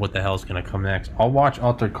into what the hell's gonna come next. I'll watch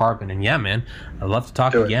Altered Carbon and man, I'd love to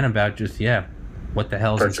talk again about what the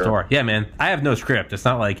hell's For in sure. store. Yeah, man. I have no script. It's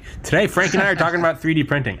not like today Frank and I are talking about 3D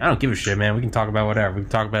printing. I don't give a shit, man. We can talk about whatever. We can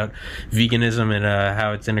talk about veganism and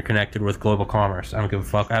how it's interconnected with global commerce. I don't give a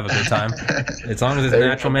fuck. I have a good time. As long as it's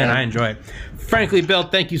natural, man, I enjoy it. Frankly, Bill,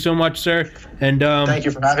 thank you so much, sir. And Thank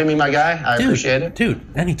you for having me, my guy. I appreciate it. Dude,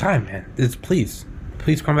 anytime, man.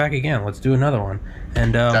 Please come back again. Let's do another one.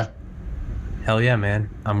 And hell yeah, man.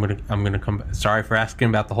 I'm gonna come. Sorry for asking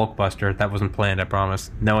about the Hulkbuster. That wasn't planned. I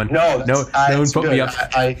promise. No one put me up.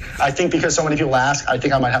 I think because so many people ask, I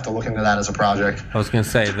think I might have to look into that as a project. I was gonna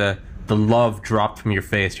say the love dropped from your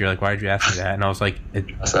face. You're like, why did you ask me that? And I was like, is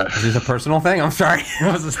this a personal thing? I'm sorry.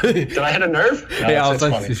 Did I hit a nerve? No, yeah, I was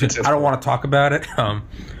like, funny. I don't want to talk about it. All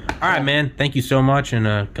right, man. Thank you so much,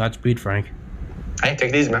 and Godspeed, Frank. Hey,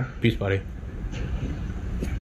 take it easy, man. Peace, buddy.